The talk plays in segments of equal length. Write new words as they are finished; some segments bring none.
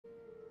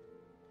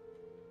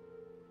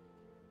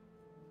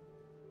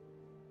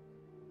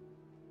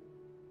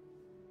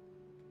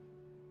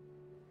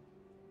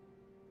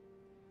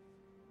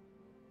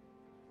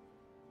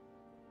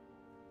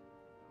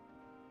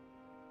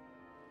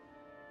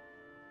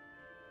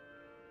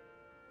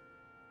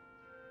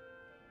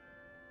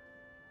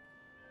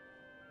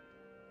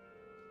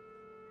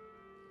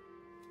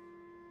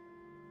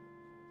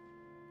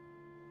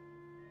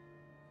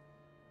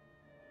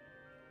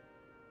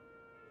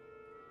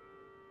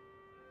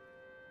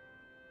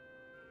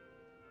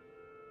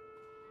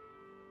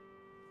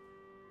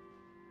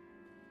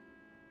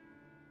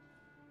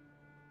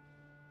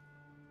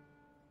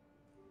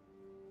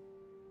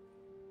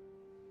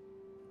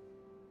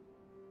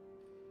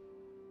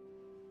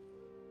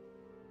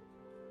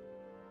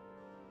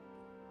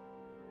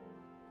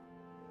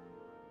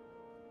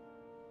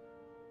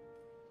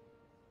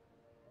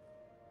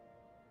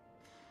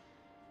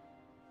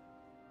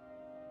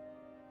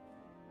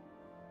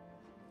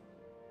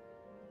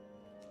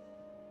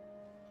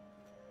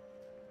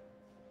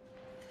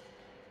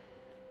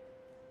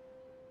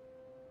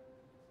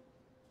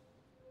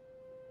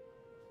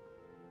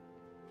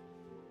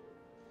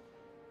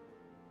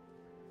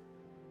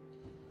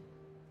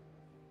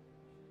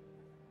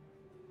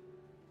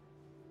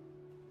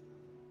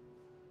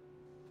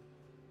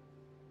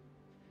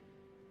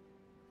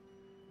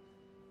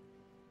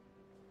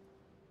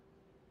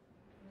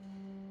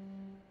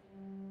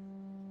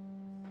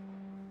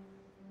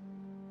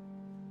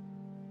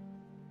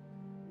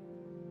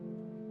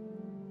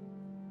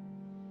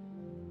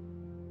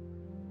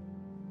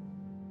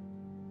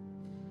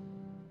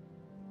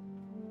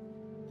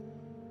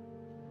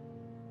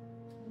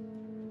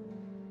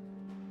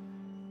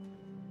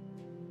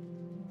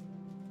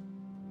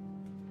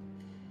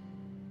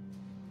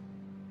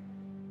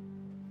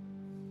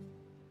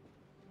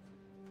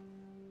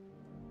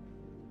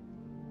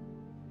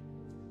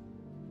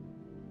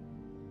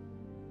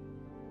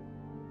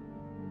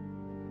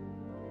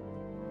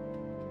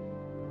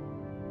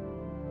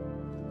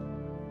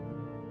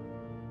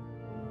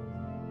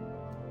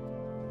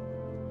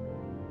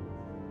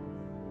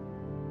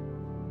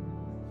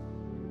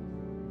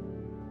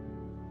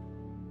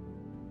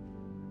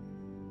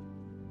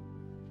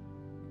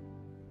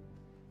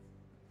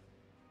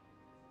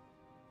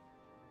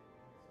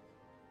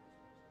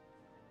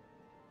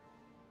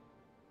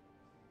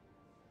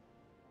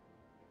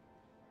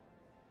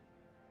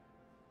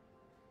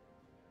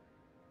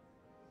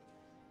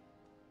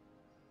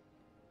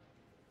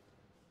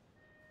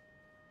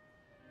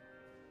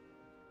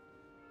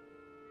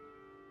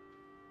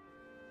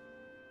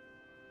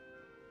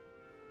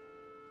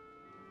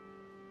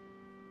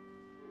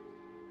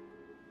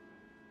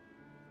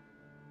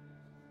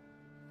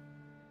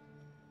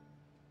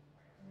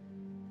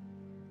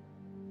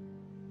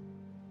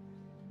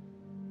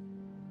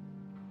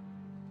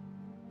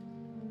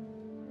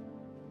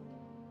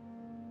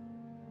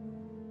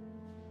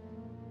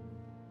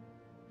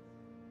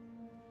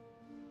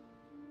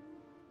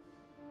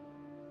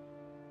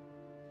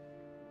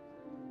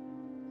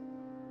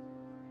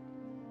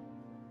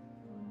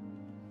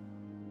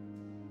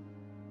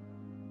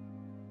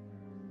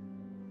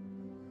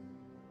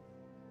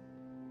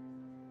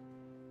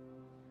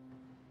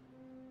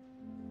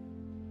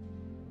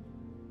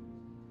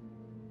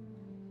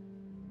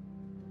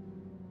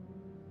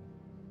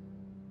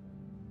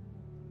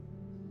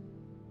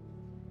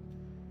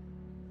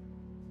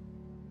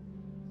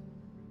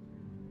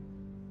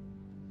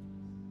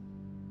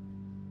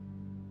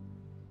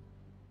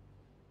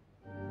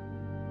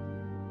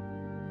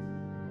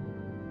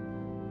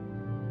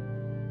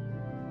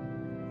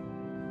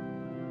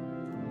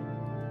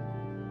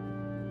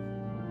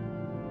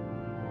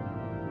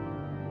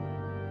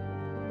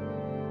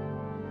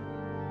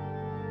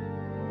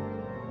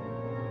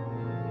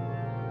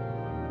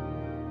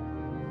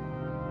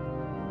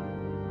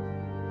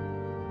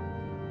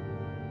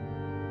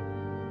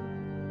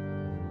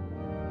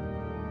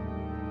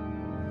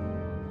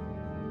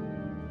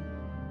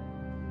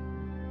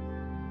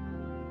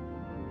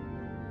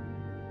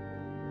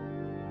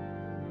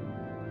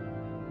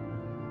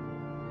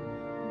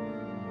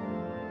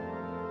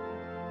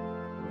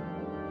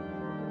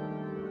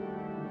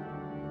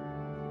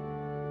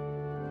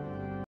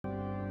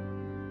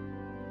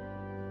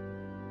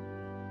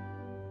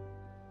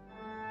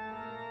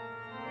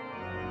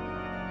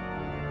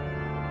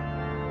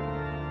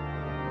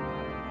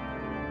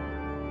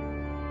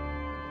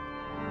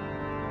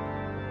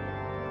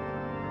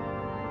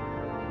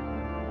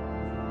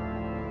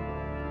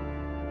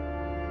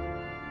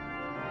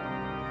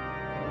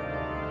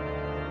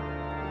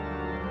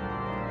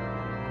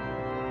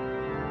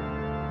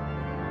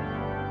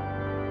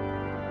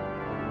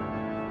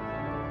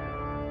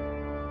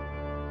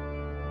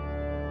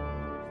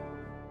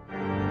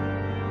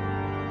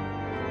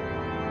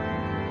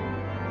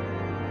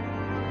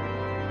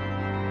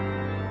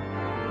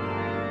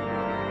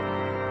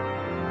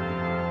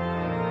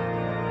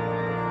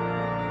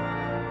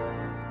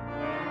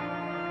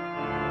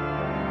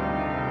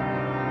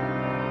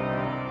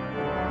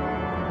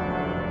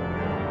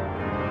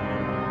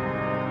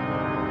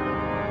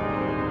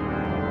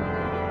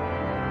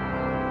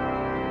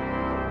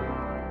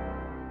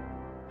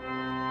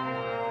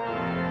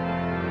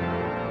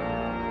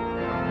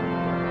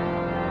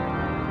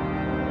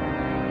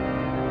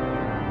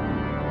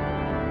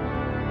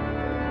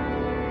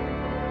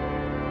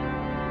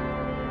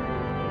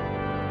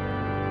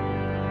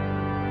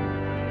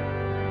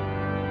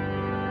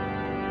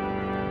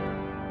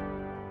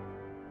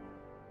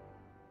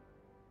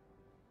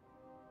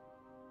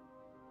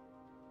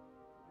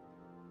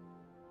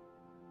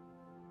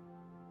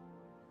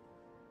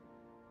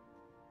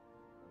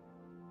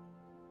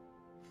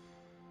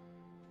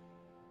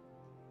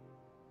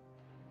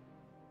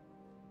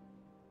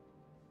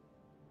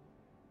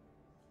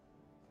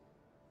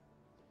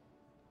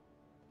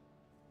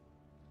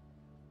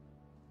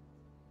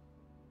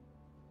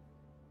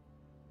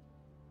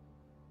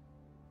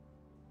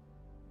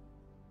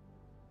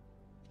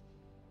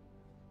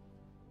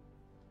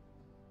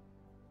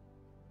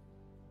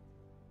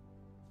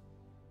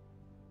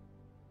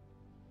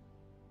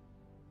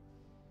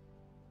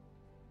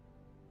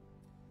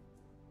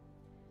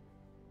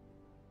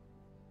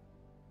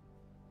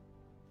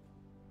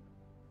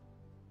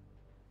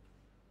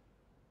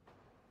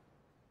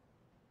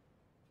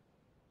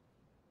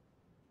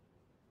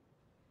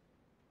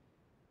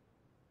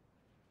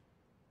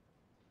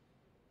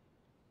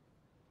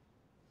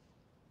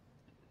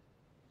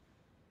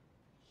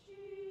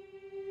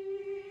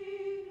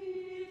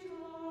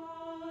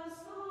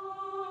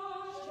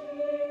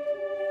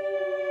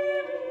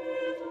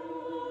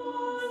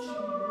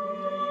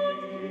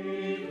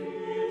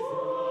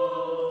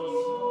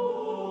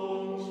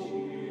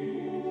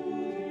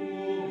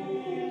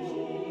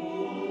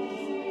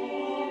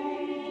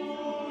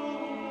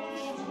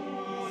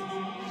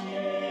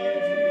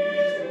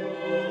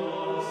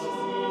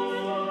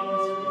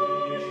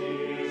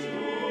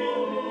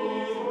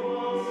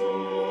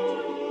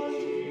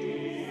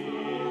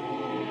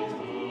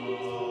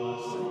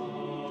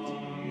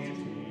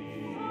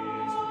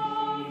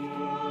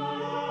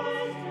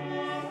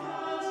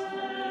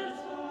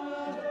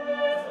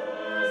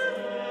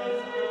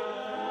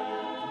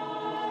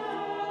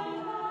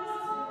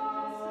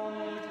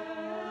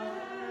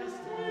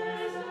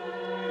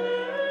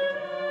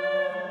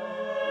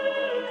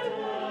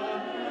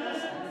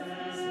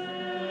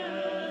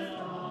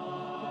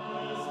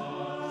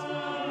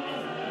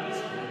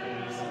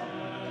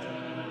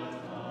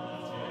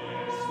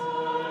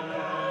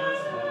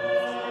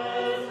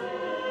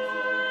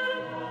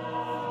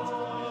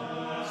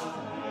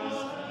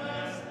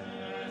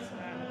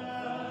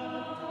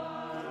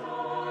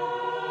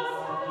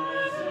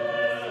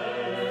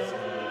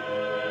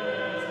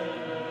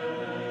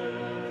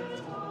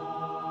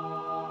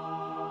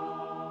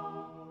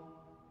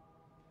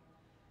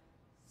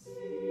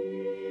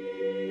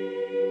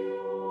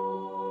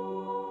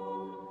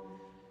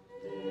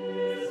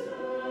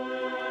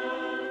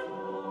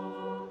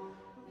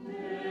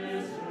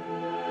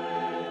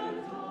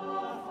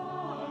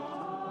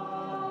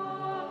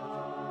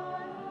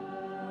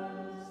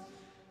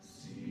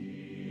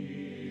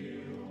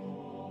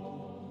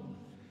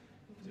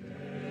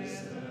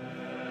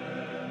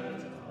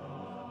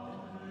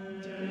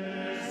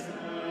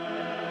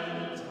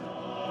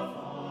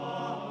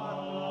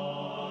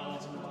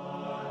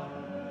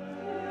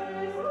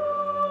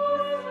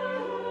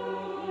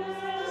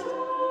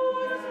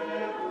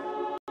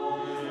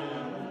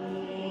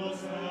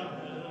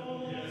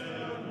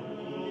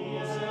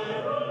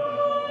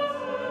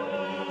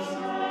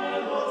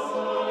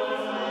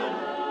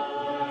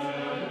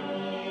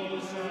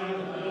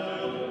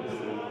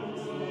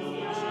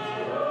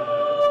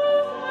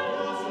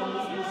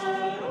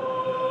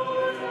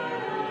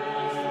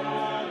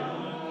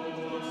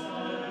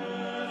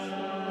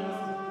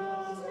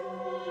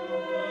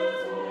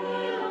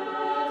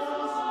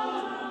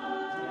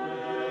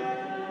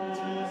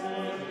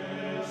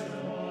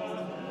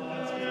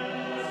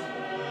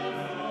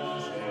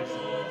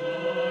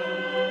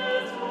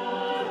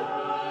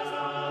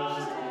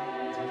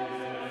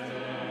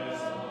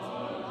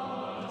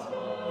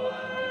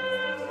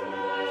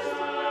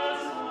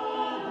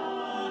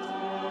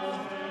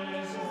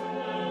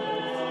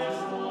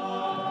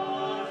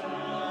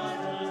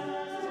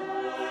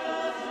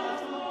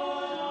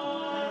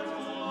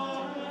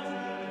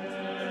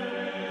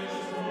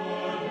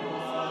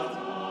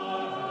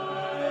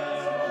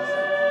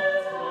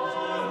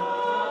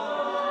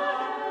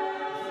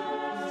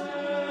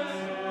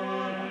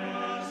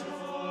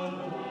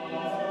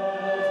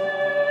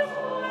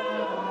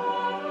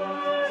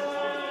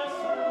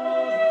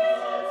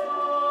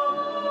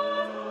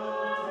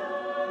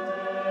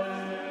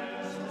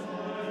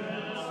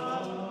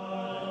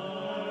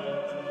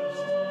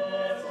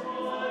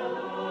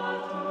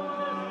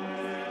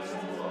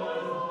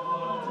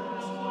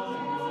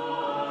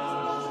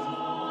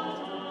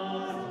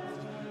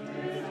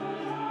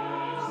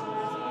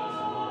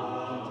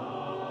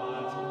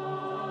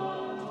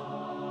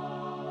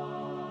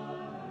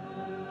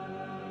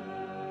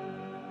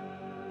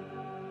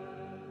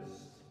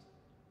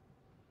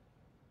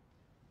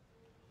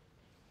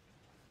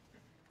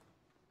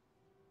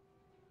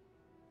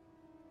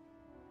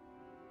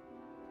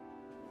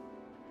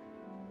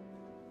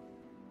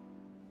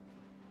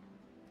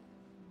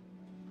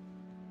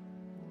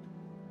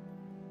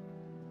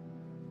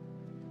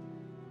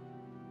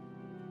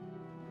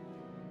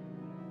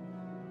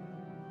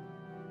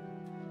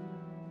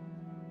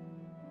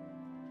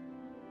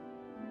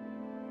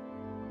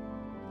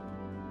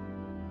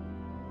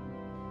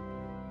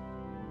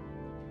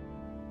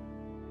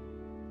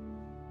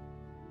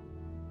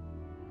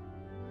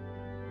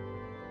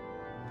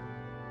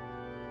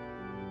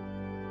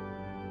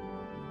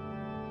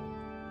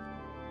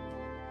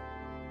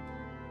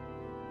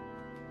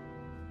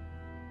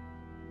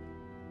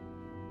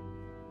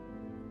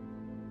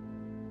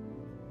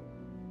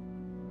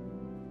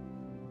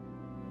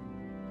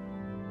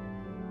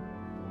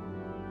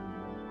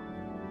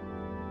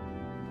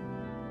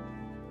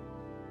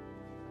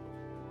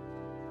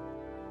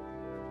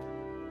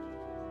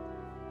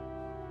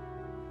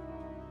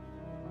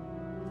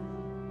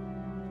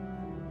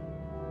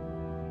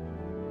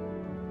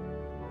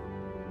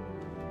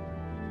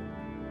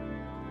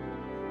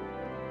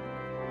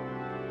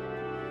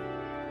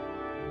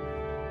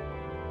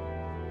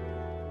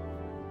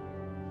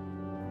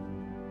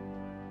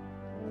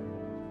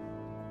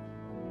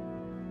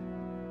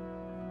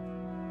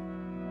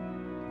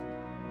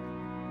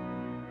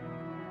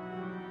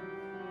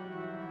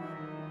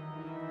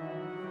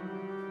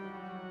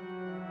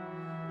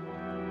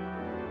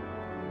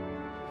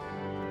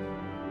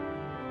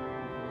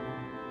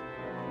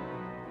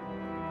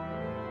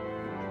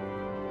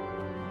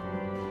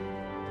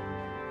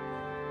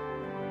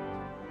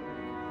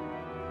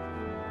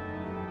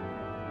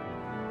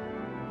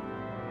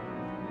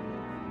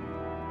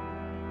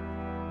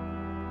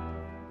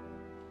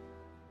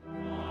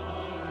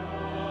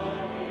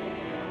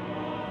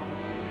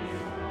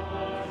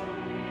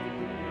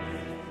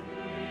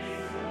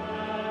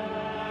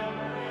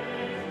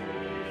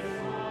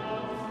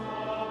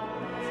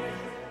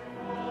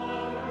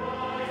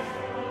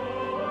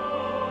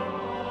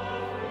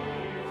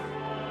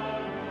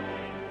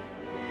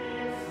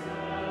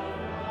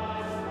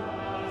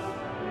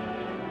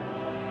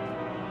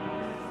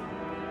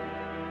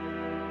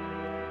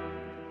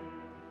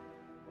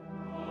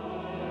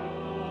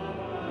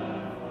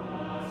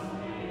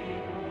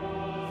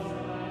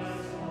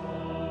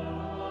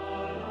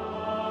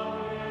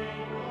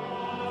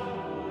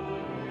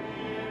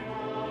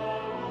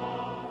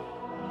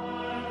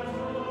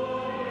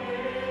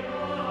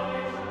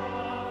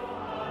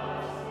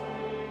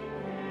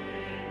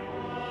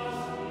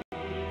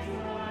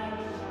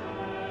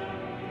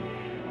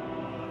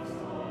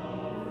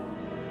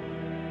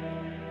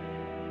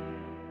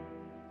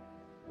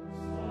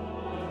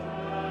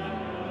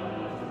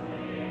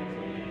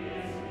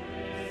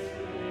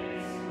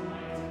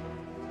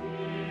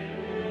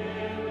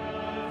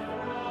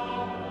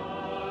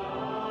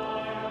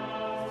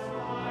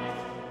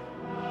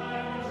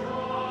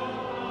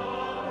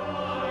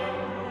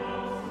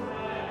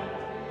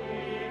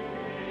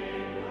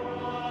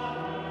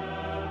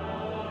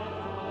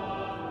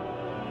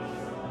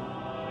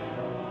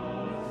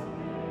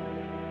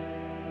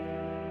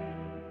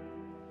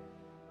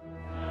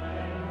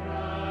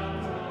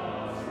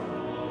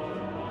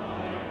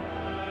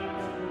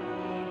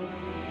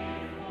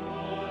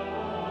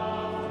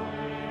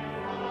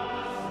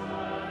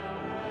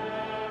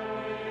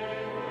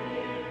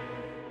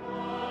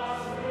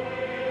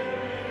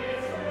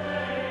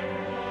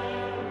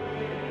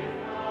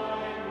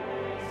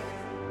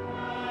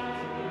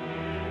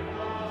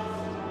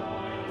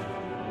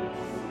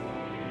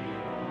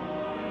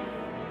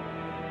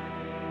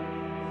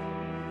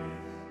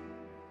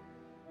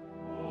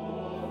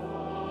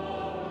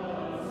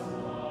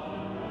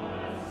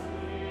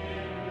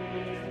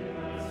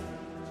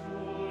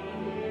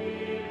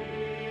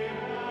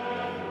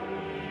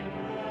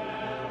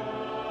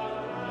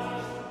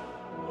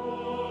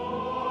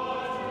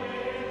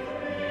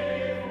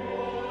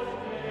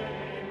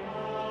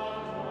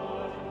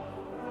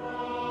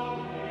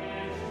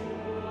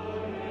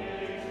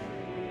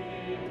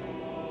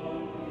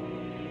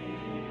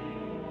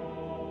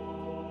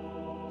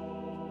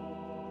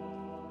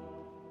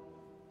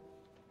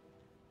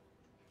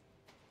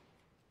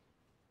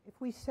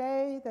we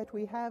say that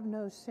we have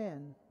no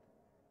sin,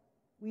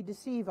 we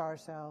deceive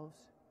ourselves,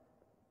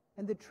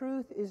 and the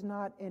truth is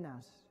not in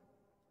us.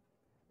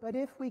 But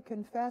if we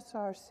confess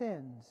our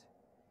sins,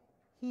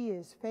 he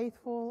is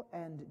faithful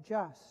and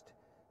just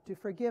to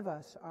forgive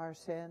us our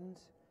sins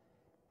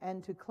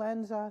and to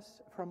cleanse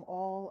us from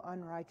all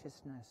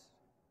unrighteousness.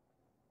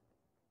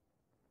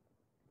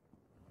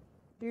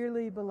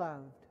 Dearly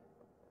beloved,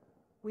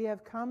 we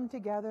have come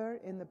together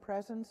in the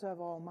presence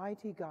of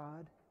Almighty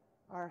God,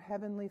 our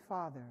Heavenly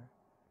Father,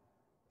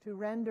 to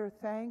render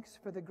thanks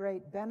for the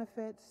great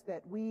benefits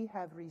that we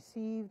have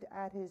received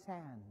at his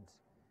hands,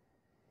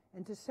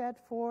 and to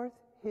set forth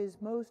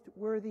his most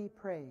worthy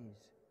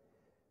praise,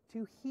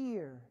 to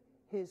hear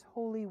his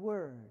holy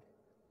word,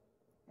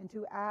 and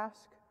to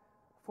ask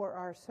for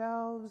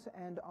ourselves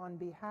and on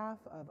behalf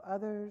of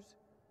others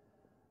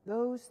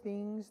those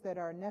things that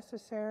are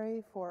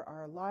necessary for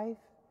our life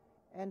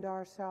and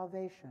our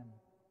salvation,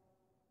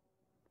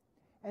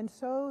 and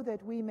so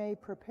that we may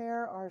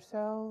prepare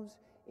ourselves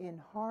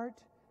in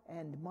heart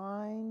and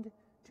mind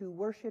to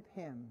worship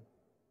him,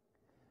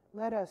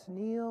 let us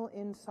kneel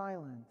in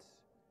silence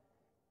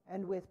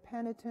and with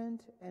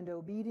penitent and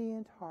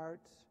obedient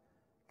hearts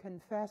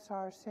confess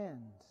our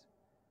sins,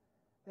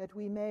 that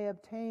we may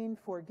obtain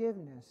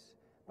forgiveness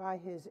by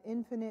his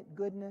infinite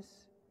goodness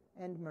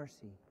and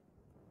mercy.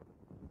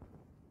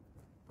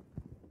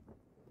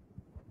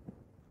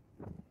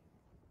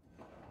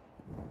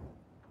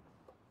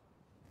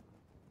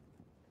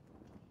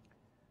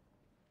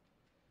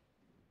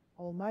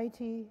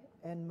 Almighty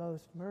and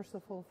most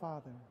merciful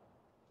Father,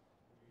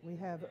 we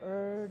have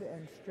erred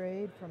and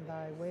strayed from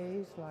thy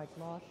ways like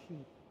lost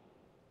sheep.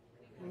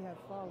 We have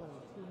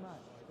followed too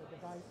much the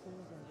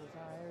devices and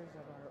desires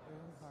of our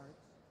own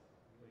hearts.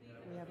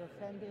 We have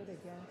offended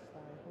against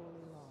thy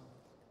holy laws.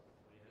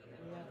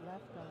 We have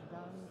left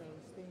undone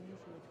those things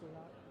which we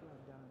ought to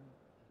have done.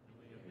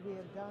 We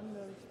have done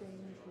those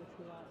things which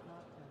we ought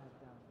not to have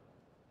done.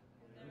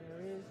 And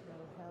there is no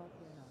help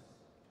in us.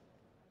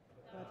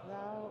 But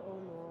thou, O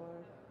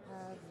Lord,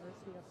 have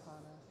mercy upon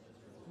us,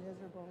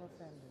 miserable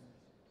offenders.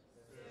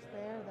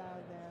 Spare thou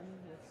them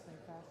which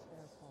confess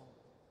their fault.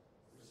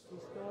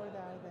 Restore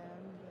thou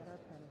them that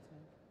are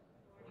penitent,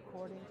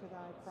 according to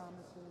thy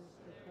promises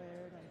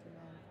declared unto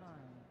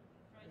mankind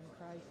in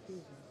Christ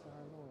Jesus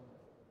our Lord.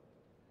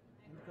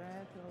 And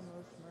grant, O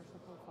most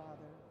merciful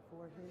Father,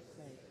 for his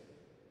sake,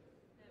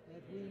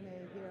 that we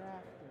may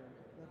hereafter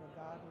live a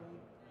godly,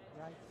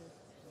 righteous,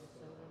 and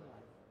sober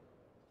life.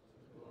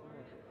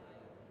 Lord.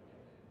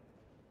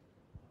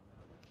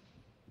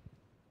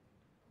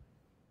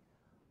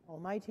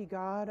 Almighty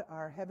God,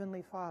 our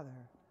heavenly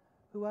Father,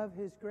 who of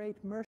his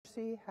great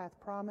mercy hath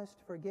promised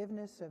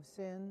forgiveness of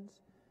sins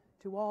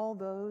to all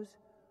those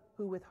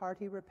who with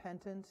hearty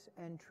repentance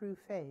and true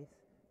faith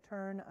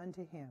turn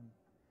unto him,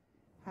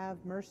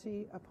 have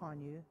mercy upon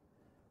you,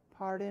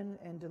 pardon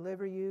and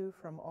deliver you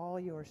from all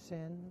your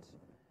sins,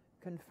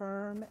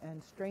 confirm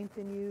and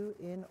strengthen you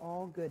in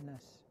all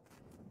goodness,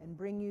 and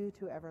bring you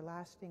to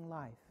everlasting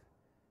life,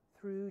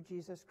 through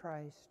Jesus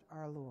Christ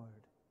our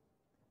Lord.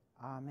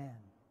 Amen.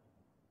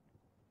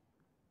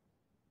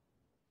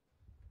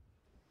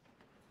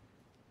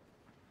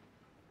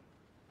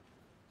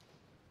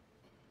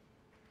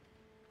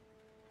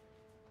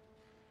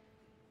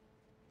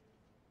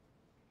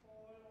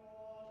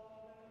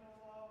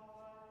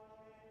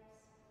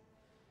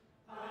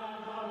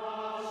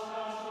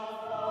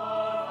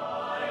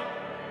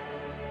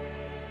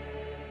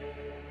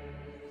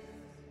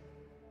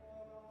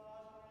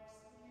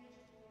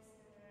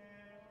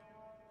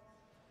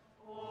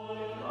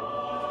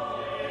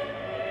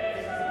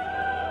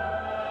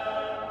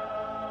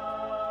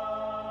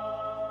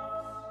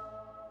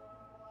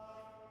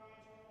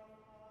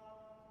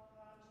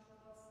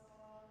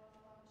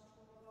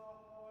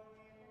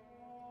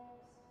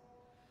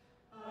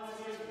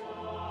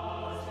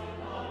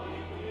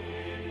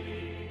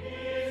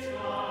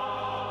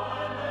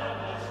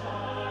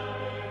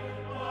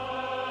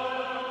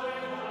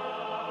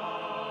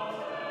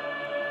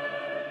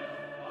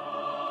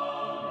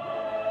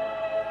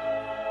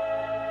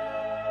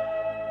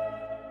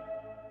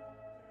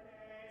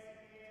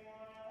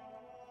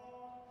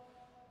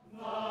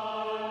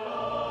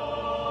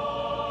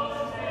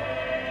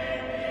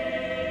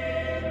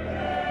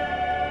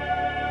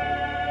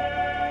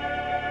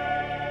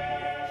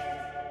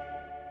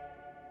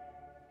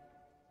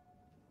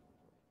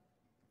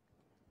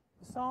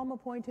 The psalm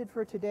appointed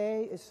for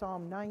today is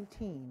Psalm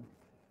 19,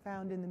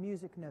 found in the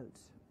music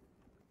notes.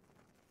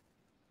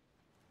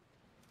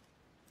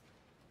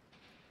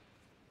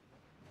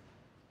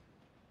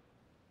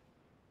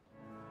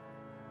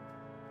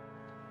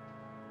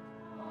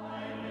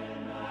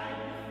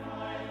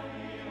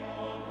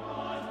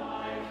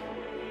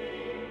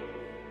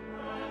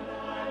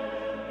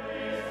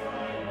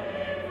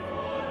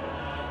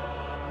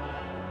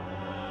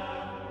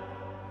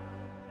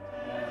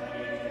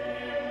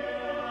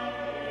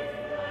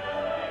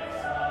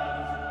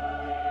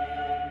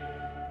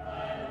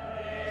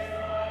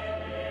 Praise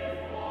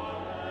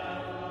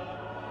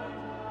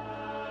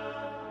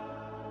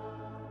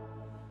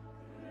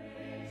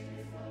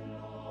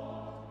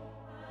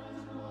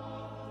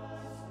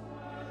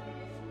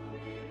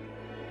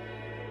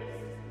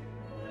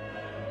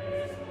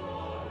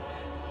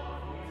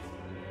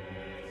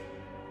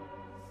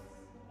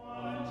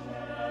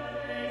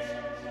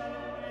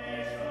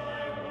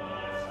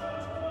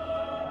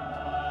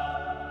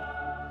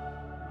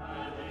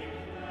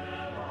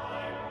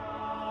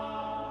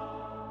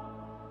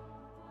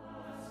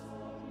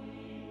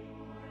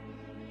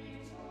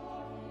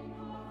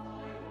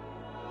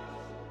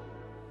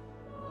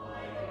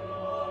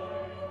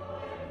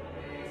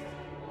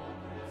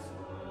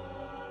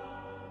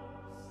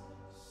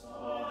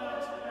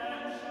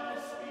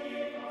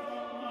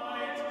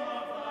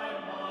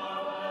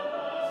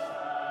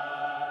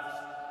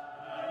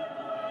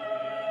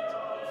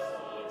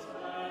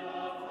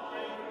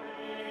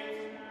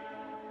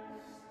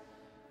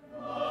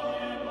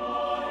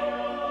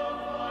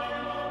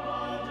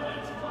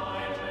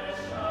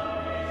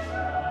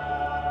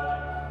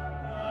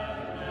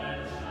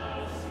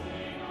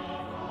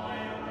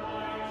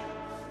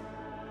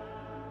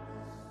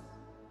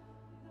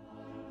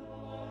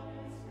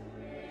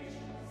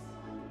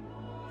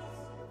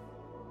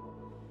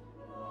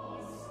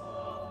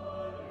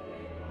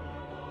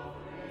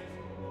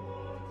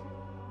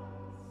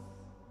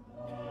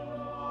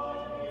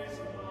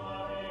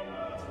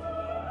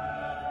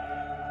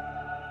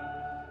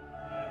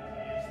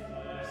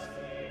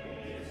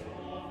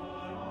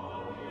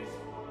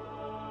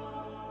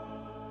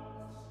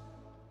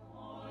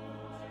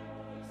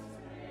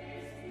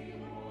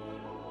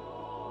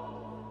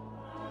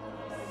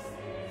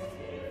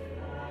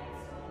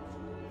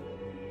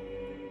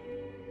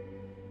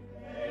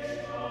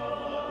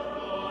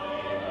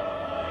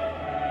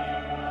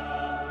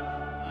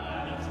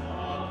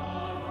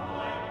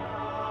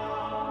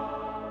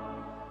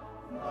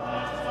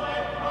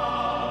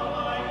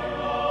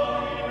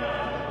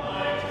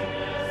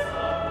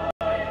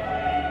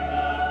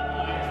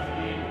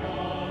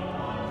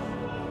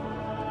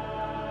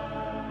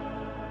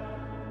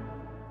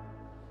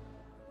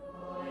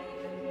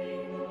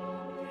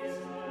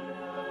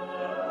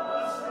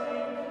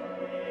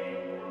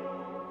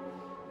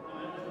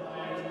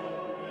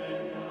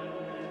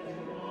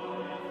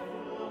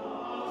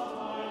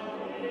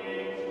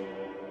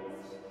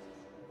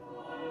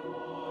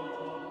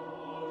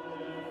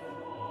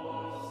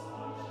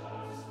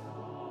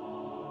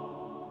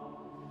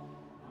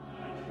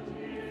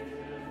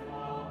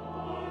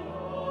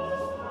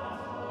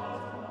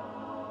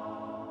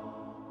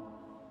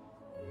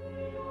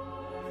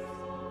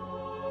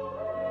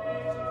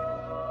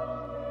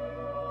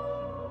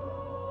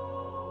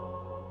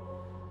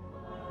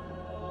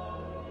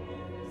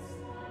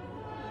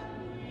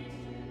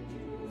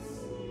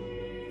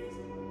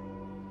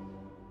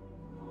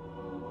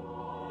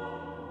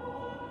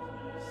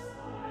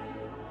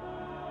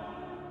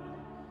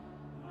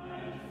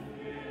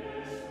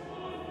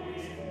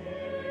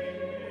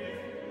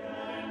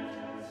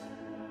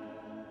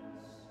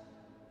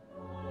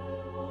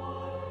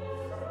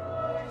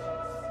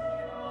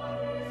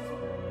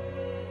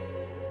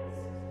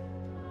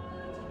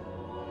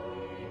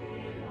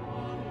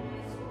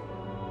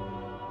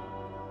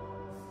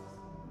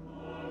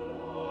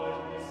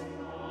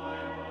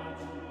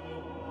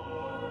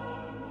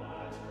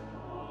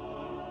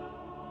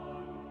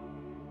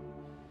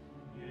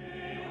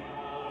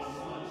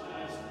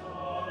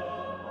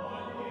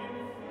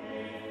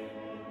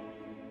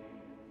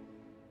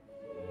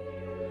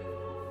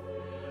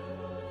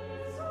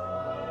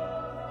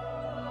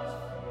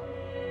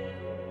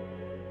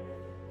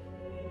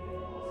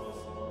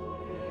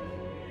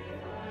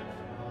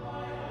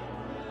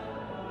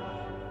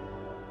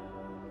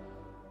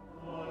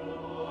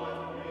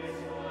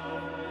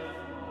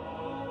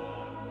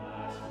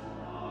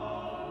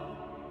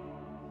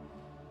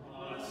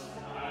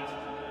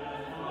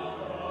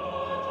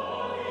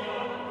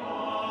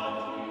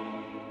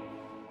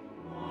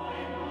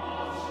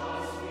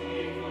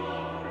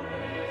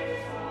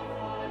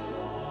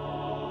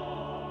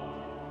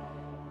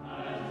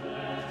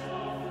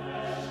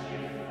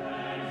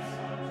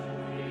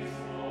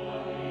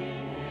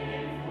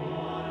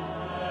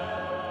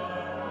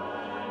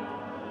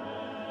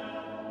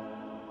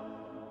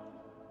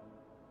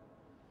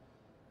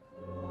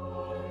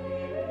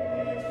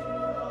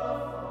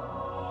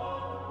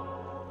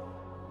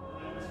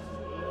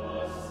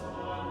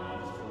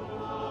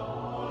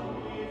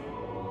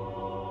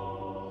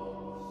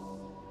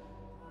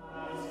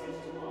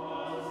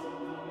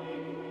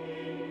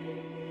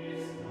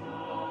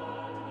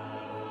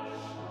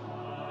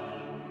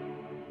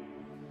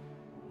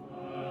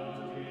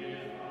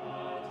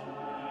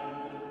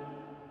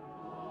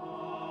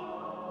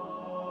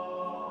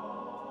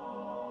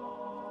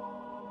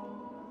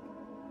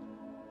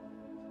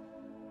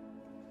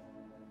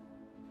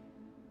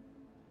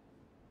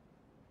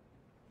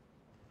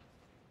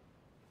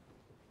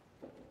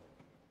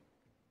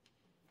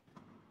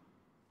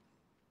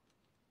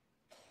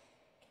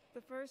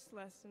The first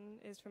lesson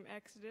is from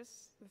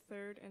Exodus, the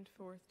 3rd and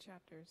 4th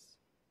chapters.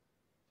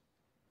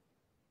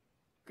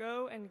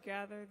 Go and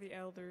gather the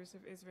elders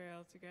of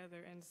Israel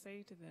together and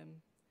say to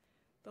them,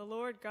 the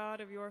Lord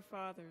God of your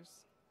fathers,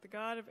 the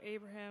God of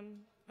Abraham,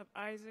 of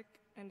Isaac,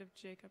 and of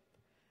Jacob,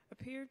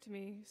 appeared to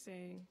me,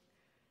 saying,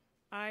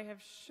 I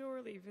have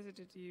surely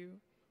visited you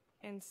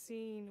and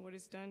seen what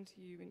is done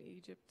to you in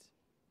Egypt.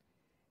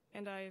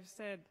 And I have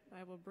said,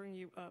 I will bring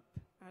you up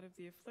out of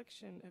the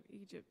affliction of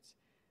Egypt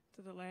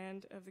to the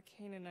land of the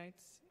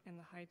Canaanites and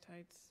the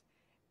Hittites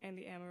and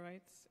the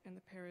Amorites and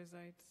the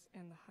Perizzites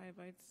and the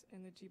Hivites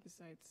and the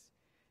Jebusites,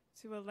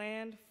 to a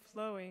land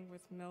flowing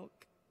with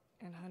milk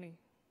and honey.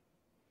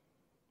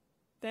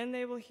 Then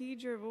they will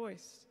heed your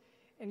voice,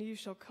 and you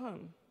shall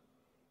come,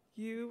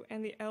 you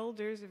and the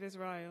elders of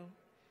Israel,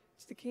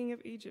 to the king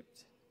of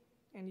Egypt,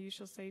 and you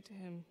shall say to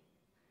him,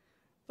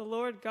 the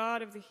Lord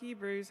God of the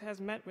Hebrews has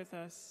met with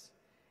us,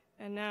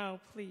 and now,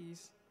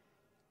 please,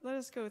 let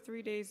us go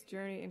 3 days'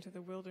 journey into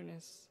the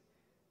wilderness,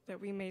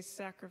 that we may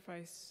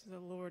sacrifice to the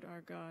Lord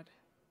our God.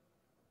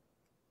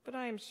 But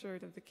I am sure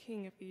that the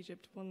king of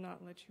Egypt will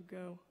not let you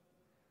go.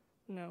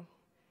 No,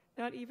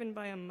 not even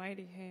by a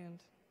mighty hand.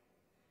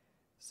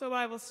 So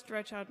I will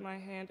stretch out my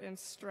hand and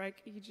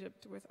strike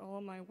Egypt with all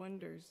my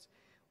wonders,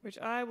 which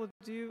I will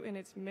do in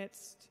its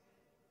midst,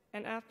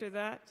 and after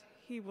that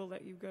he will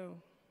let you go.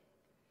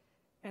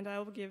 And I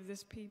will give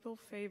this people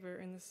favor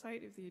in the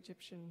sight of the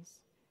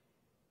Egyptians.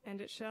 And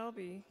it shall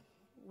be,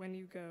 when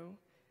you go,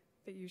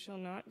 that you shall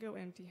not go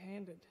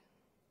empty-handed.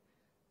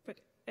 But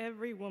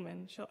every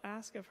woman shall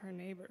ask of her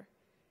neighbor,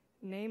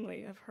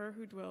 namely of her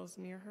who dwells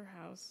near her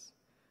house,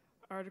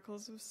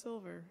 articles of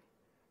silver,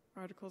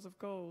 articles of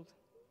gold,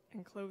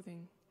 and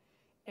clothing,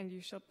 and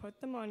you shall put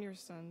them on your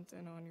sons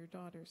and on your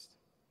daughters.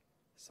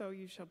 So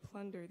you shall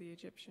plunder the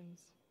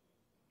Egyptians.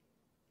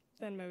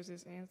 Then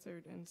Moses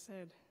answered and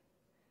said,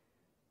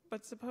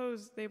 but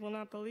suppose they will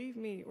not believe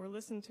me or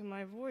listen to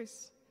my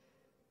voice.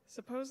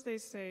 Suppose they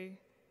say,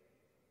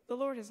 the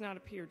Lord has not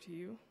appeared to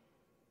you.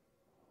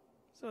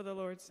 So the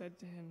Lord said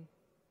to him,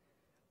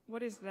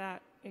 what is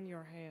that in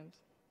your hand?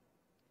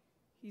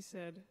 He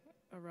said,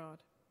 a rod.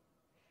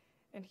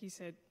 And he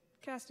said,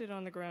 cast it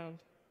on the ground.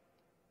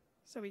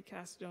 So he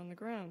cast it on the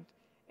ground,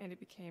 and it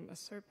became a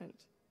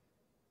serpent,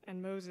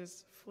 and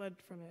Moses fled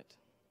from it.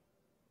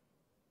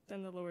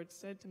 Then the Lord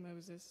said to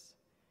Moses,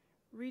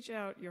 reach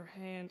out your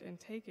hand and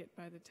take it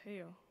by the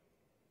tail.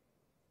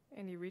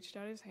 And he reached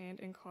out his hand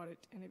and caught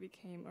it, and it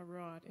became a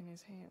rod in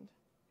his hand,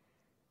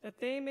 that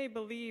they may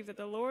believe that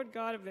the Lord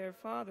God of their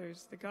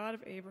fathers, the God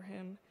of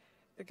Abraham,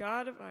 the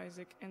God of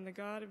Isaac, and the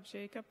God of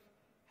Jacob,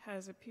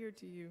 has appeared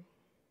to you.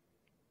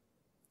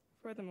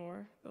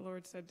 Furthermore, the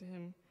Lord said to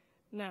him,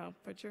 now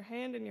put your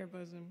hand in your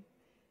bosom.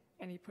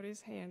 And he put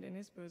his hand in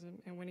his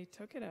bosom, and when he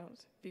took it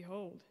out,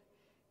 behold,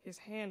 his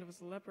hand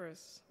was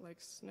leprous like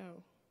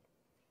snow.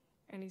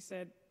 And he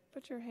said,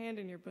 put your hand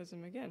in your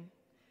bosom again.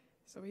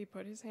 So he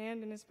put his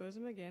hand in his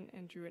bosom again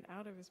and drew it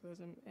out of his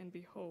bosom, and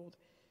behold,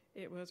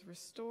 it was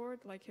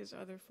restored like his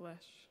other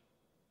flesh.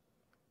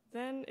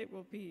 Then it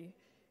will be,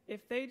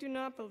 if they do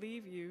not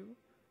believe you,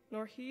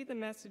 nor heed the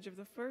message of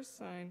the first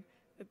sign,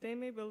 that they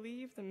may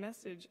believe the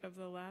message of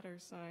the latter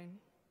sign.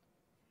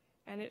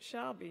 And it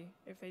shall be,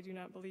 if they do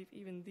not believe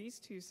even these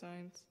 2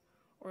 signs,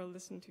 or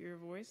listen to your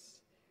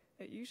voice,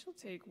 that you shall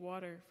take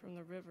water from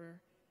the river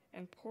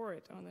and pour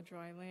it on the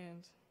dry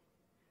land.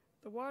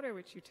 The water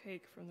which you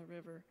take from the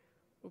river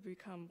will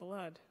become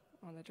blood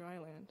on the dry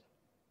land.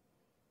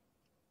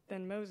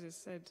 Then Moses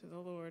said to the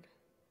Lord,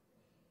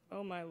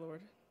 O my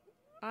Lord,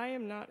 I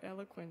am not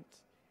eloquent,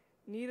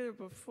 neither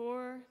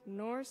before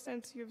nor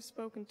since you have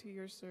spoken to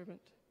your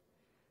servant,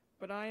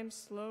 but I am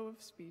slow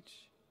of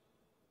speech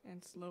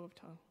and slow of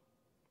tongue.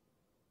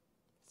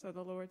 So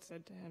the Lord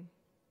said to him,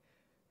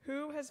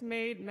 who has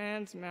made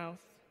man's mouth?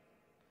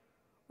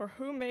 Or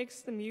who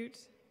makes the mute,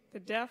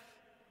 the deaf,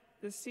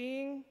 the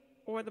seeing,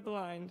 or the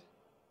blind?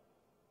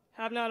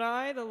 Have not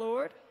I, the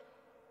Lord?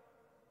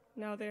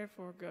 Now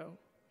therefore go,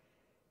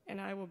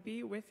 and I will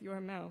be with your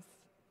mouth,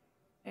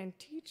 and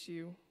teach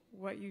you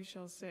what you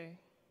shall say.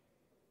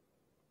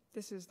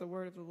 This is the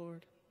word of the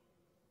Lord.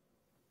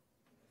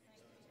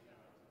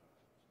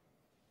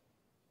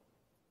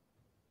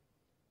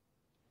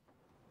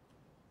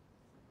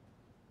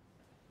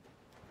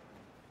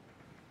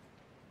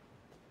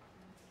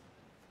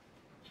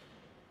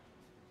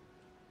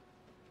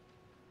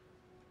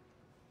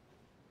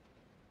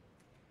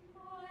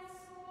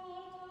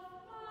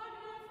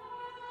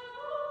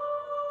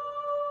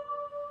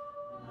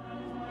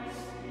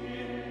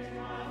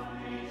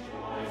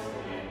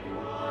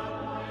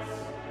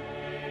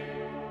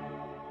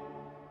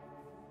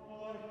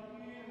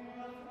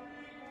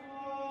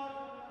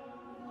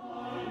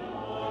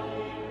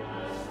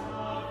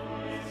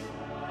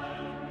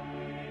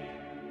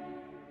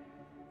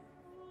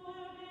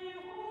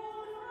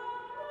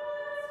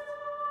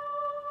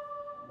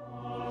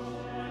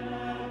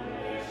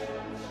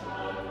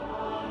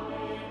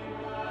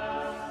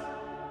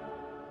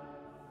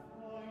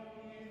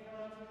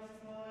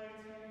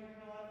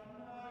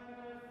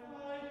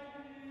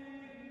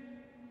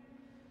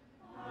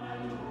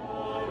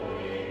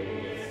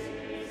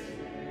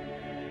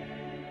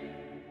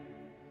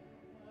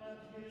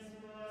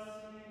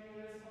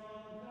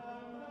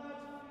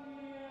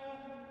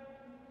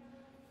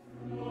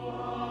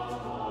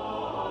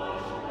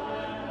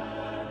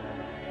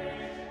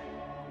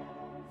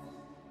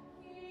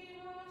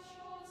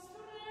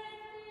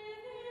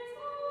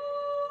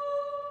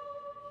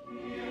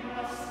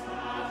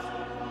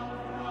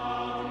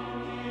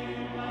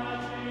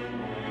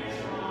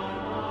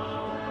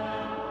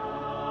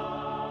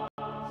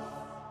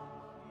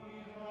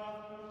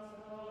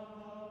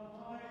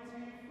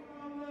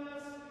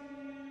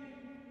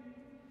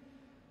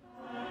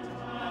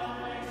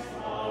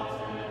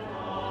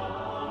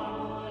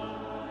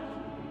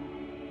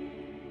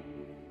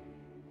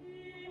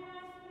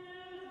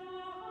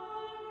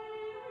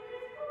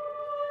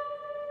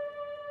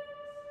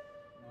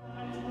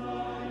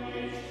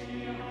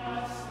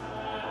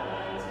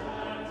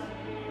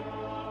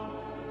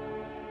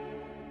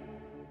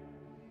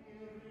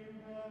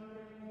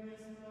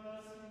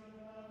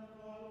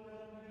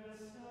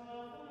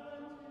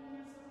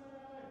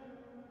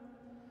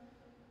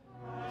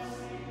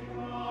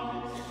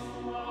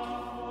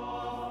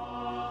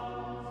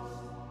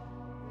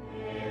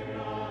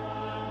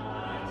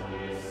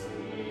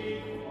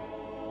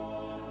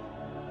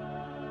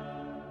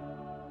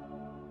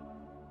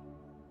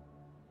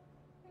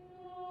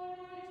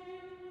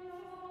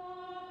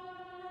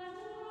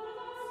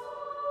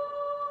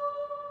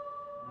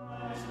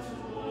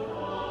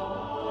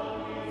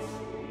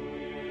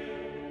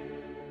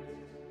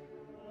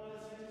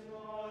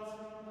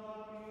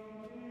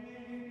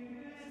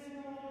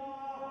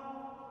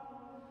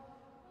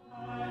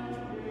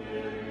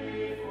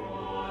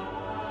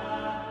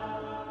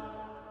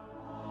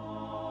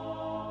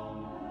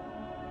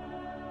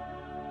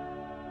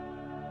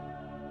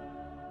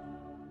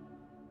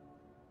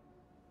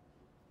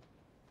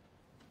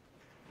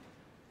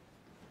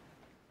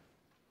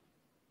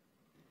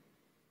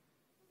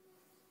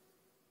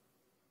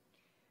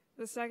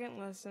 The second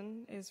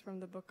lesson is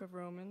from the book of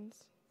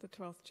Romans, the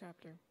 12th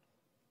chapter.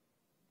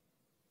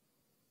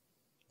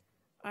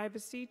 I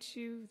beseech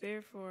you,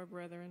 therefore,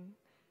 brethren,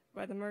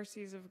 by the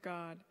mercies of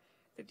God,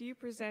 that you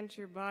present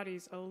your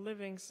bodies a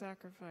living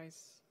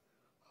sacrifice,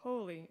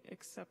 holy,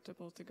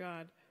 acceptable to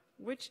God,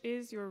 which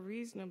is your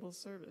reasonable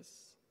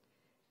service.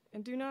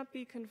 And do not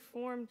be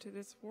conformed to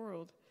this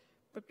world,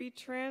 but be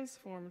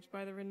transformed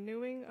by the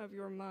renewing of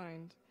your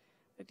mind,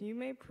 that you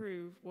may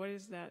prove what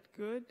is that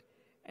good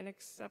and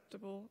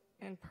acceptable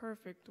and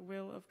perfect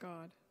will of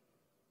God.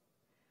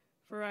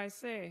 For I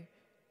say,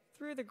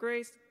 through the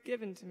grace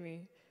given to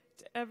me,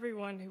 to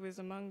everyone who is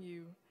among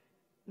you,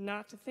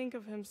 not to think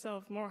of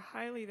himself more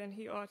highly than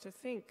he ought to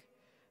think,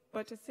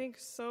 but to think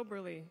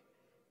soberly,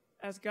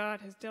 as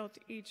God has dealt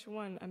to each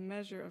one a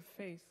measure of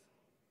faith.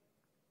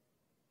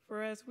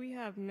 For as we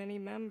have many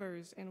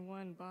members in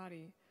one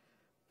body,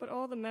 but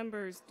all the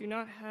members do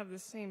not have the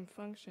same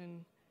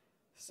function,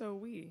 so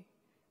we,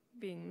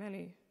 being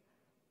many,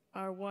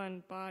 are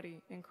one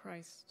body in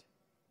Christ,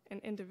 and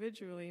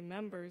individually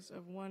members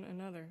of one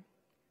another.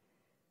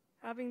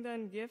 Having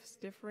then gifts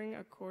differing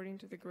according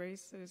to the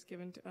grace that is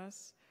given to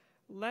us,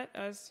 let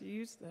us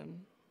use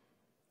them.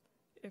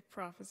 If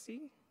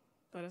prophecy,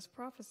 let us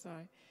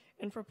prophesy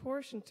in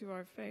proportion to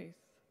our faith.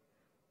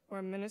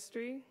 Or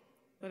ministry,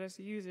 let us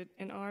use it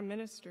in our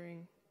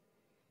ministering.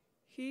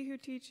 He who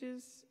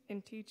teaches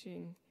in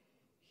teaching,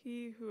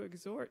 he who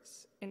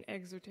exhorts in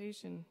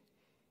exhortation,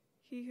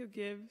 he who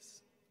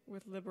gives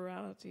with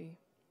liberality,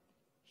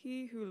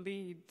 he who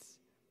leads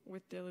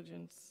with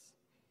diligence,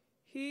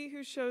 he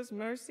who shows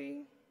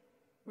mercy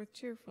with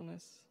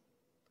cheerfulness.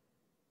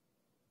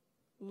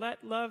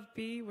 Let love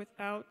be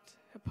without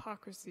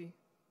hypocrisy.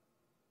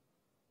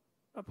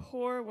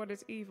 Abhor what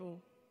is evil.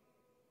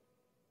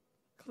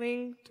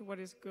 Cling to what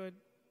is good.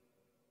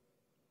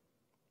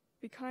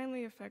 Be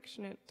kindly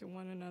affectionate to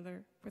one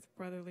another with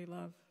brotherly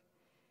love,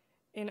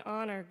 in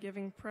honor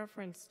giving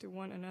preference to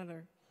one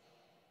another,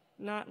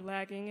 not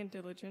lagging in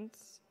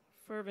diligence,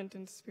 fervent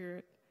in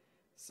spirit,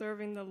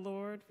 serving the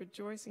Lord,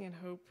 rejoicing in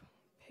hope,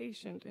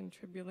 patient in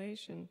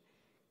tribulation,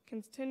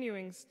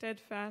 continuing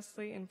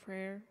steadfastly in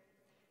prayer,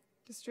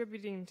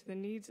 distributing to the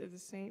needs of the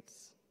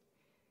saints,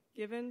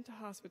 given to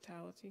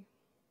hospitality.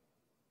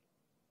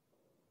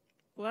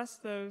 Bless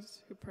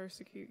those who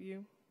persecute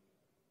you.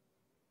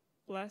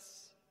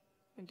 Bless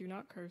and do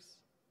not curse.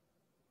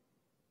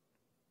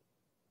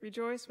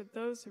 Rejoice with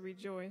those who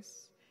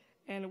rejoice,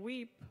 and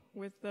weep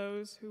with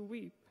those who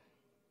weep.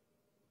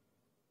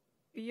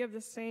 Be of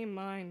the same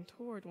mind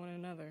toward one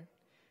another.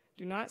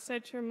 Do not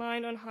set your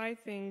mind on high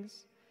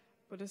things,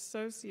 but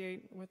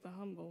associate with the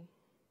humble.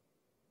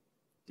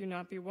 Do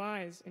not be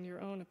wise in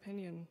your own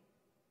opinion.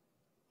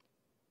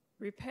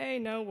 Repay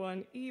no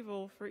one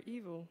evil for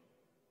evil.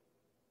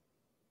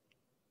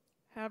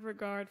 Have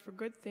regard for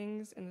good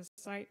things in the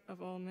sight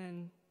of all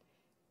men.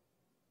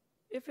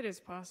 If it is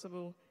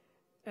possible,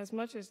 as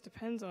much as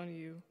depends on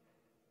you,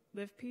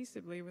 live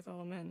peaceably with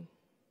all men.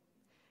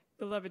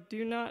 Beloved,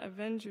 do not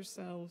avenge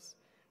yourselves,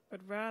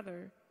 but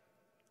rather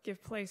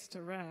give place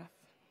to wrath.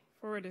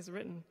 For it is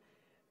written,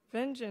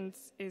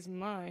 "Vengeance is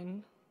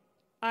mine,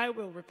 I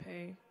will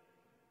repay,"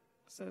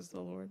 says the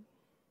Lord.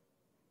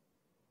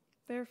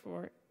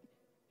 Therefore,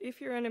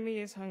 if your enemy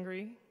is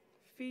hungry,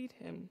 feed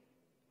him.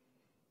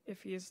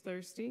 If he is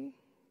thirsty,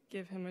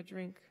 give him a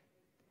drink.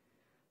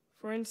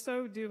 For in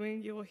so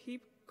doing, you will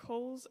heap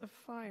coals of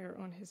fire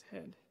on his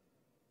head.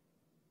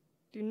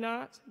 Do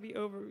not be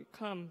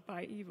overcome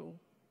by evil,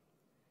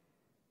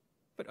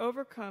 but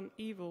overcome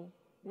evil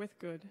with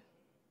good.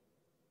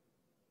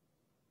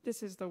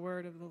 This is the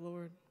word of the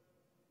Lord.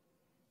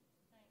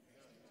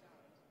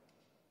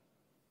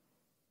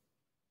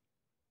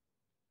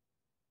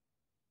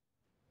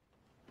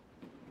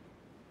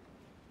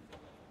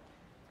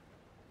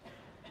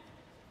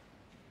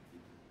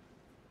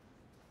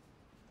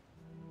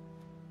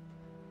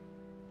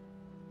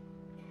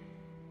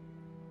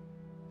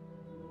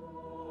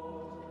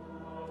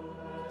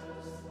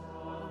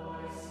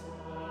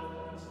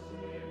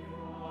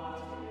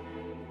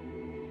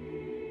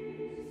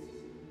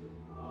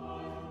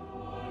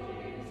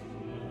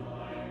 Thank you.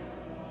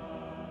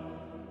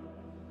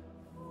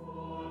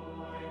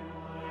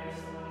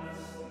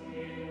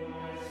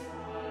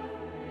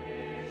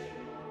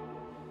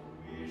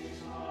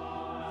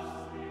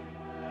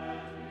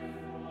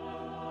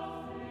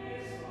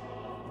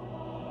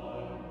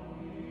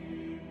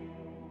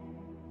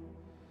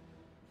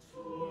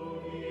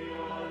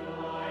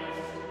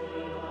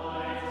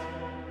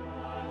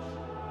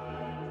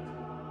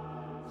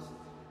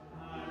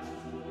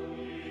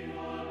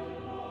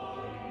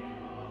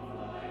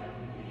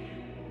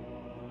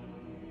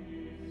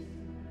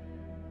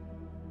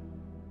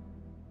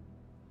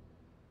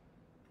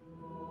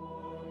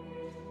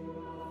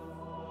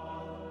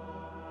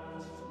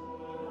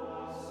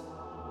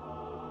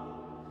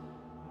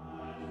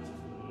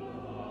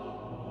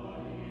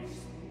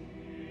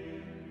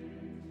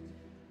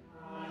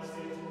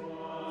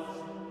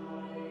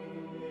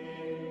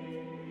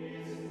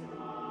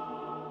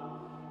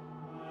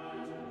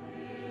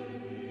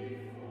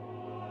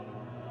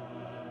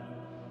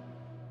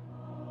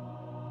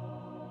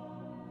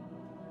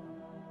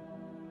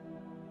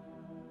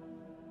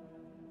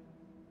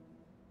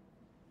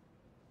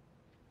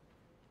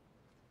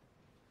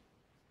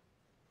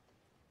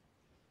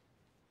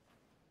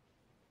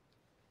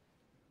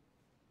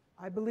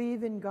 I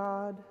believe in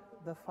God,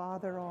 the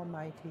Father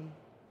Almighty,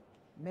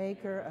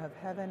 maker of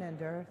heaven and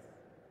earth,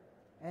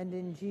 and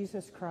in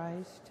Jesus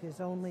Christ,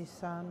 his only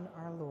Son,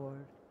 our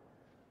Lord,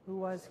 who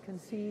was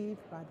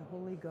conceived by the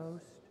Holy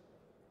Ghost,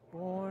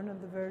 born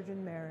of the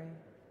Virgin Mary,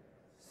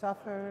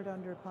 suffered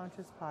under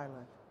Pontius Pilate,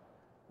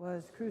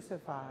 was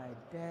crucified,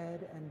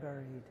 dead, and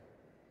buried.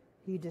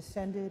 He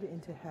descended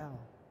into hell.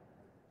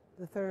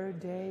 The third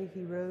day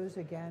he rose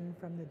again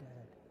from the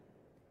dead.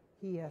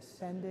 He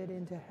ascended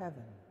into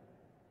heaven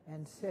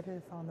and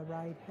sitteth on the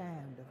right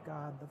hand of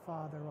God the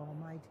Father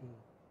Almighty.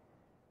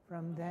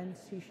 From thence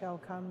he shall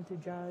come to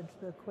judge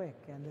the quick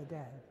and the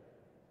dead.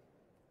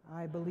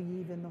 I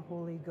believe in the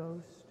Holy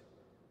Ghost,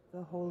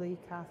 the Holy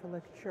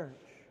Catholic Church,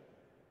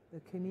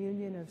 the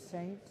communion of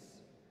saints,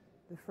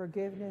 the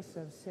forgiveness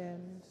of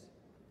sins,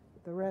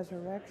 the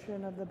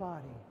resurrection of the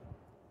body,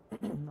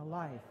 and the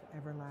life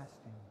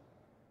everlasting.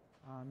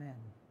 Amen.